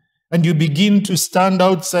door, and you begin to stand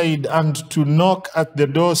outside and to knock at the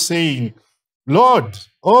door, saying, Lord,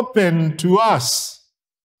 open to us,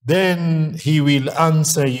 then he will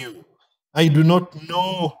answer you, I do not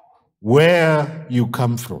know where you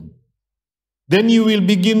come from. Then you will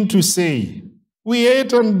begin to say, we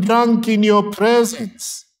ate and drank in your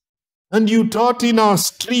presence, and you taught in our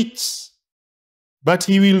streets. But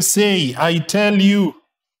he will say, I tell you,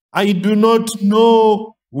 I do not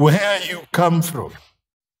know where you come from.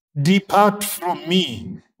 Depart from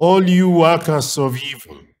me, all you workers of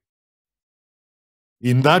evil.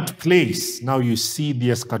 In that place, now you see the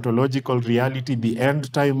eschatological reality, the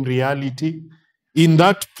end time reality. In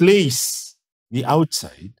that place, the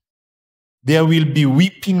outside, there will be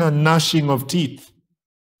weeping and gnashing of teeth.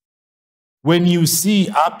 When you see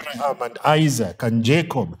Abraham and Isaac and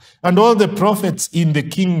Jacob and all the prophets in the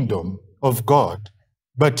kingdom of God,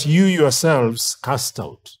 but you yourselves cast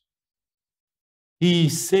out. He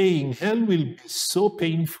is saying hell will be so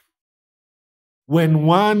painful when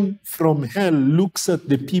one from hell looks at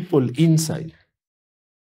the people inside,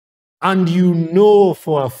 and you know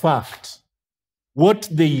for a fact what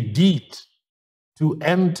they did to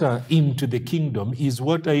enter into the kingdom is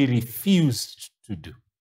what I refused to do.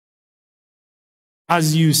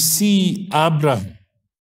 As you see Abraham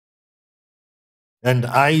and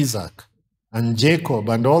Isaac and Jacob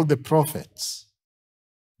and all the prophets,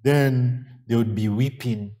 then there would be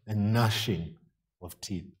weeping and gnashing of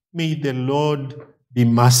teeth. May the Lord be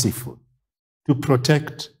merciful to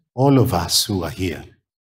protect all of us who are here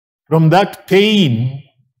from that pain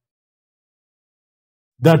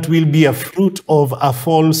that will be a fruit of a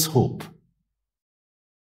false hope.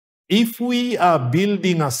 If we are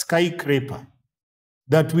building a skyscraper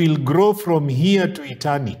that will grow from here to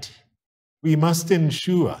eternity, we must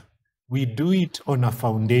ensure we do it on a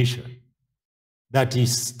foundation that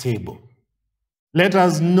is stable. Let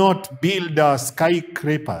us not build our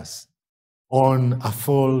skyscrapers on a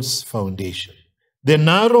false foundation. The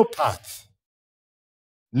narrow path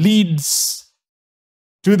leads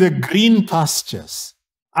to the green pastures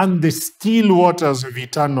and the still waters of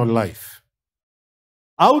eternal life.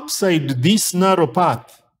 Outside this narrow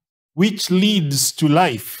path, which leads to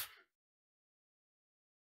life,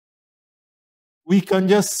 we can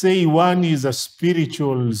just say one is a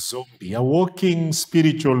spiritual zombie, a walking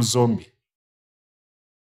spiritual zombie.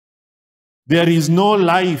 There is no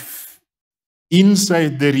life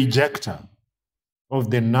inside the rejecter of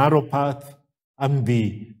the narrow path and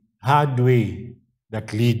the hard way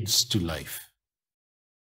that leads to life.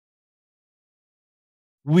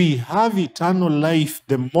 We have eternal life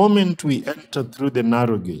the moment we enter through the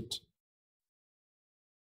narrow gate.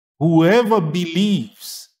 Whoever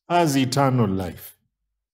believes has eternal life.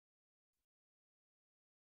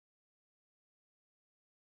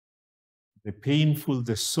 The painful,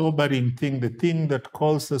 the sobering thing, the thing that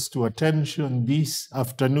calls us to attention this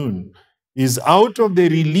afternoon is out of the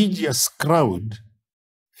religious crowd,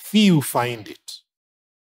 few find it.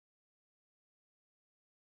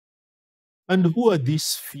 And who are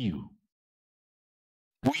these few?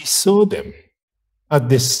 We saw them at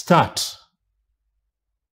the start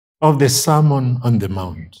of the Sermon on the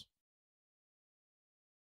Mount.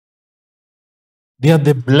 They are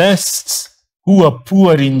the blessed who are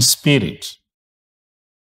poor in spirit,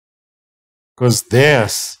 because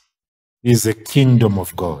theirs is the kingdom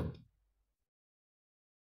of God.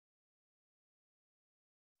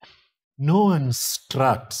 No one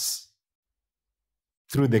struts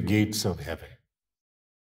through the gates of heaven.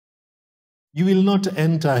 You will not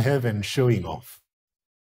enter heaven showing off.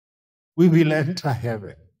 We will enter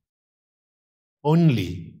heaven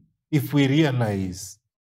only if we realize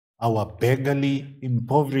our beggarly,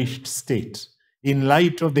 impoverished state in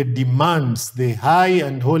light of the demands, the high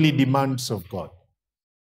and holy demands of God.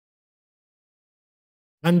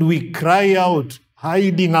 And we cry out,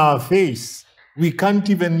 hiding our face. We can't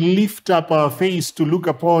even lift up our face to look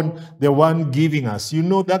upon the one giving us. You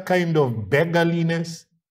know that kind of beggarliness?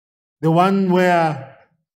 The one where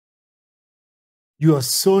you are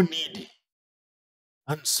so needy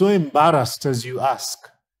and so embarrassed as you ask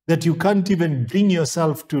that you can't even bring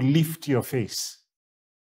yourself to lift your face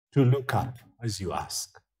to look up as you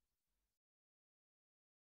ask.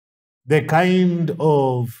 The kind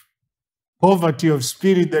of poverty of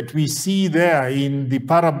spirit that we see there in the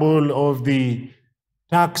parable of the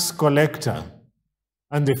tax collector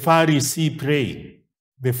and the Pharisee praying.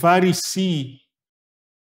 The Pharisee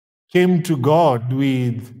came to God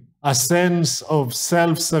with a sense of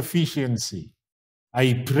self-sufficiency.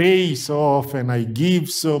 I pray so often, I give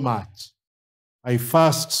so much, I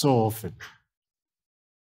fast so often.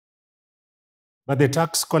 But the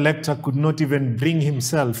tax collector could not even bring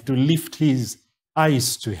himself to lift his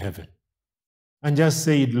eyes to heaven and just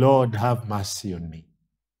said, Lord, have mercy on me.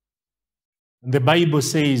 And the Bible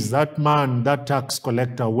says that man, that tax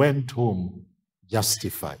collector, went home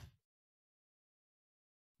justified.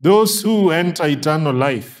 Those who enter eternal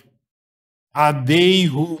life are they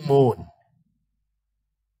who mourn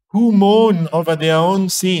over their own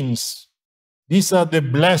sins. These are the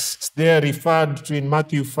blessed. They are referred to in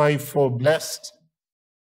Matthew 5:4.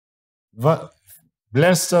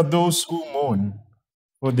 Blessed are those who mourn,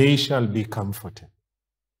 for they shall be comforted.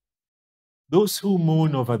 Those who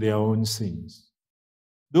mourn over their own sins.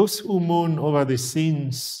 Those who mourn over the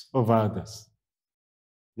sins of others.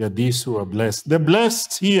 They are these who are blessed. The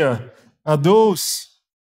blessed here are those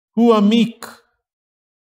who are meek.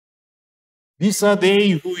 These are they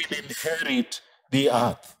who will inherit the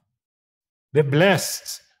earth. The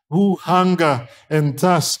blessed who hunger and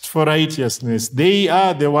thirst for righteousness, they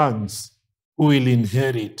are the ones who will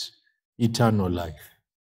inherit eternal life.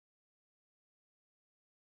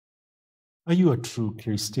 Are you a true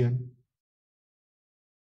Christian?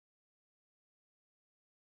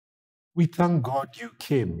 We thank God you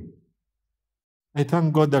came. I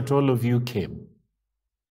thank God that all of you came.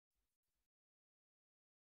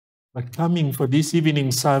 But coming for this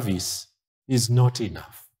evening service is not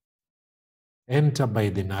enough. Enter by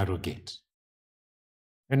the narrow gate.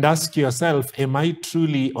 And ask yourself, am I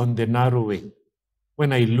truly on the narrow way?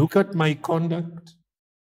 When I look at my conduct,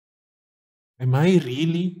 am I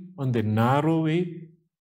really on the narrow way?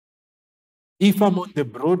 If I'm on the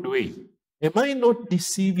broad way, am I not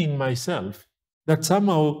deceiving myself that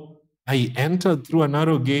somehow I entered through a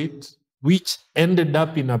narrow gate, which ended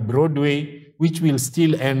up in a broad way, which will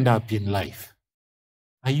still end up in life?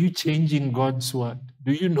 Are you changing God's word?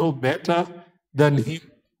 Do you know better than Him?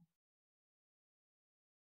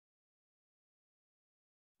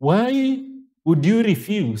 Why would you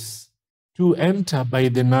refuse to enter by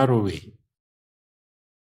the narrow way?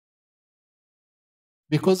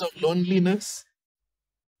 Because of loneliness?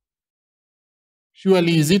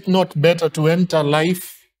 Surely, is it not better to enter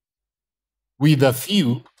life with a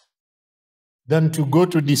few than to go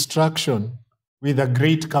to destruction with a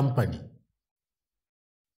great company?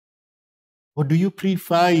 Or do you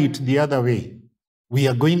prefer it the other way? We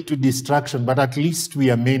are going to destruction, but at least we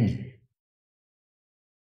are many.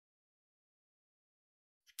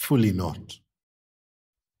 Fully not.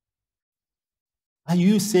 Are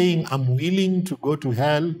you saying I'm willing to go to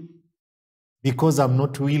hell because I'm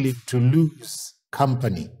not willing to lose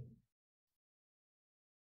company?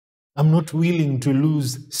 I'm not willing to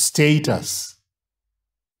lose status.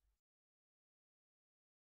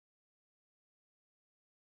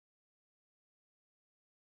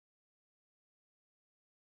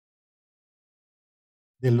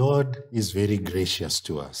 The Lord is very gracious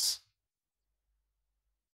to us.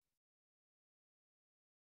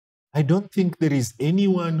 I don't think there is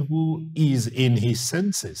anyone who is in his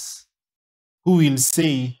senses who will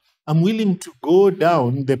say, I'm willing to go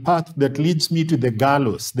down the path that leads me to the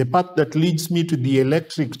gallows, the path that leads me to the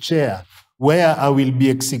electric chair, where I will be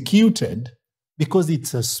executed, because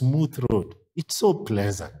it's a smooth road. It's so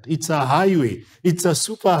pleasant. It's a highway. It's a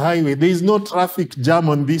super highway. There is no traffic jam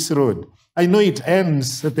on this road. I know it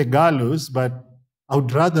ends at the gallows, but I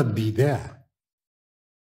would rather be there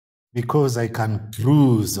because I can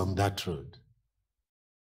cruise on that road.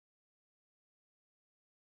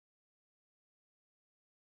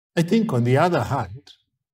 I think, on the other hand,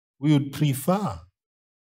 we would prefer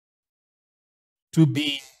to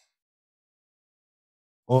be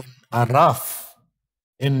on a rough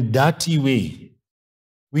and dirty way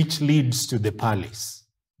which leads to the palace.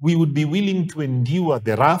 We would be willing to endure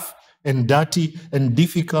the rough and dirty and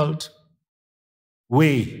difficult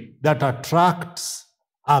way that attracts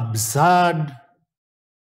absurd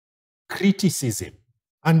criticism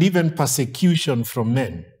and even persecution from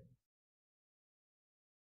men,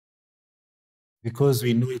 because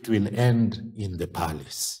we know it will end in the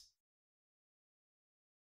palace.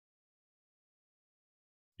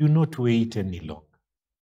 Do not wait any longer.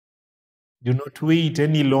 Do not wait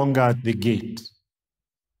any longer at the gate.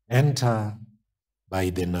 Enter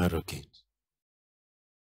by the narrow gate.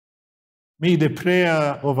 May the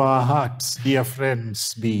prayer of our hearts, dear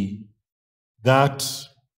friends, be that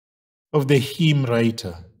of the hymn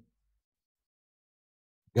writer.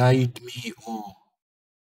 Guide me, O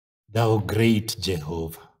thou great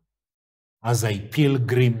Jehovah, as I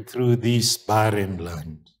pilgrim through this barren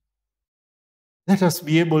land. Let us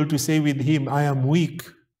be able to say with him, I am weak,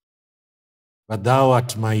 but thou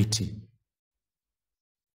art mighty.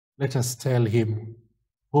 Let us tell him,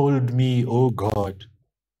 hold me, O God,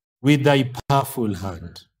 with thy powerful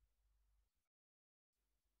hand.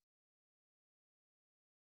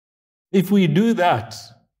 If we do that,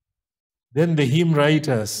 then the hymn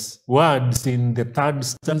writer's words in the third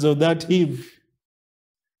stanza of that hymn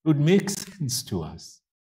would make sense to us.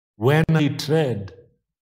 When I tread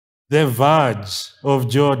the verge of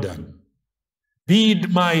Jordan,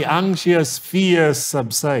 bid my anxious fears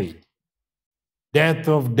subside. Death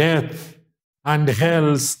of death and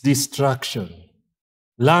hell's destruction,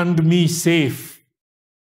 land me safe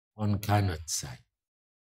on Canaan's side.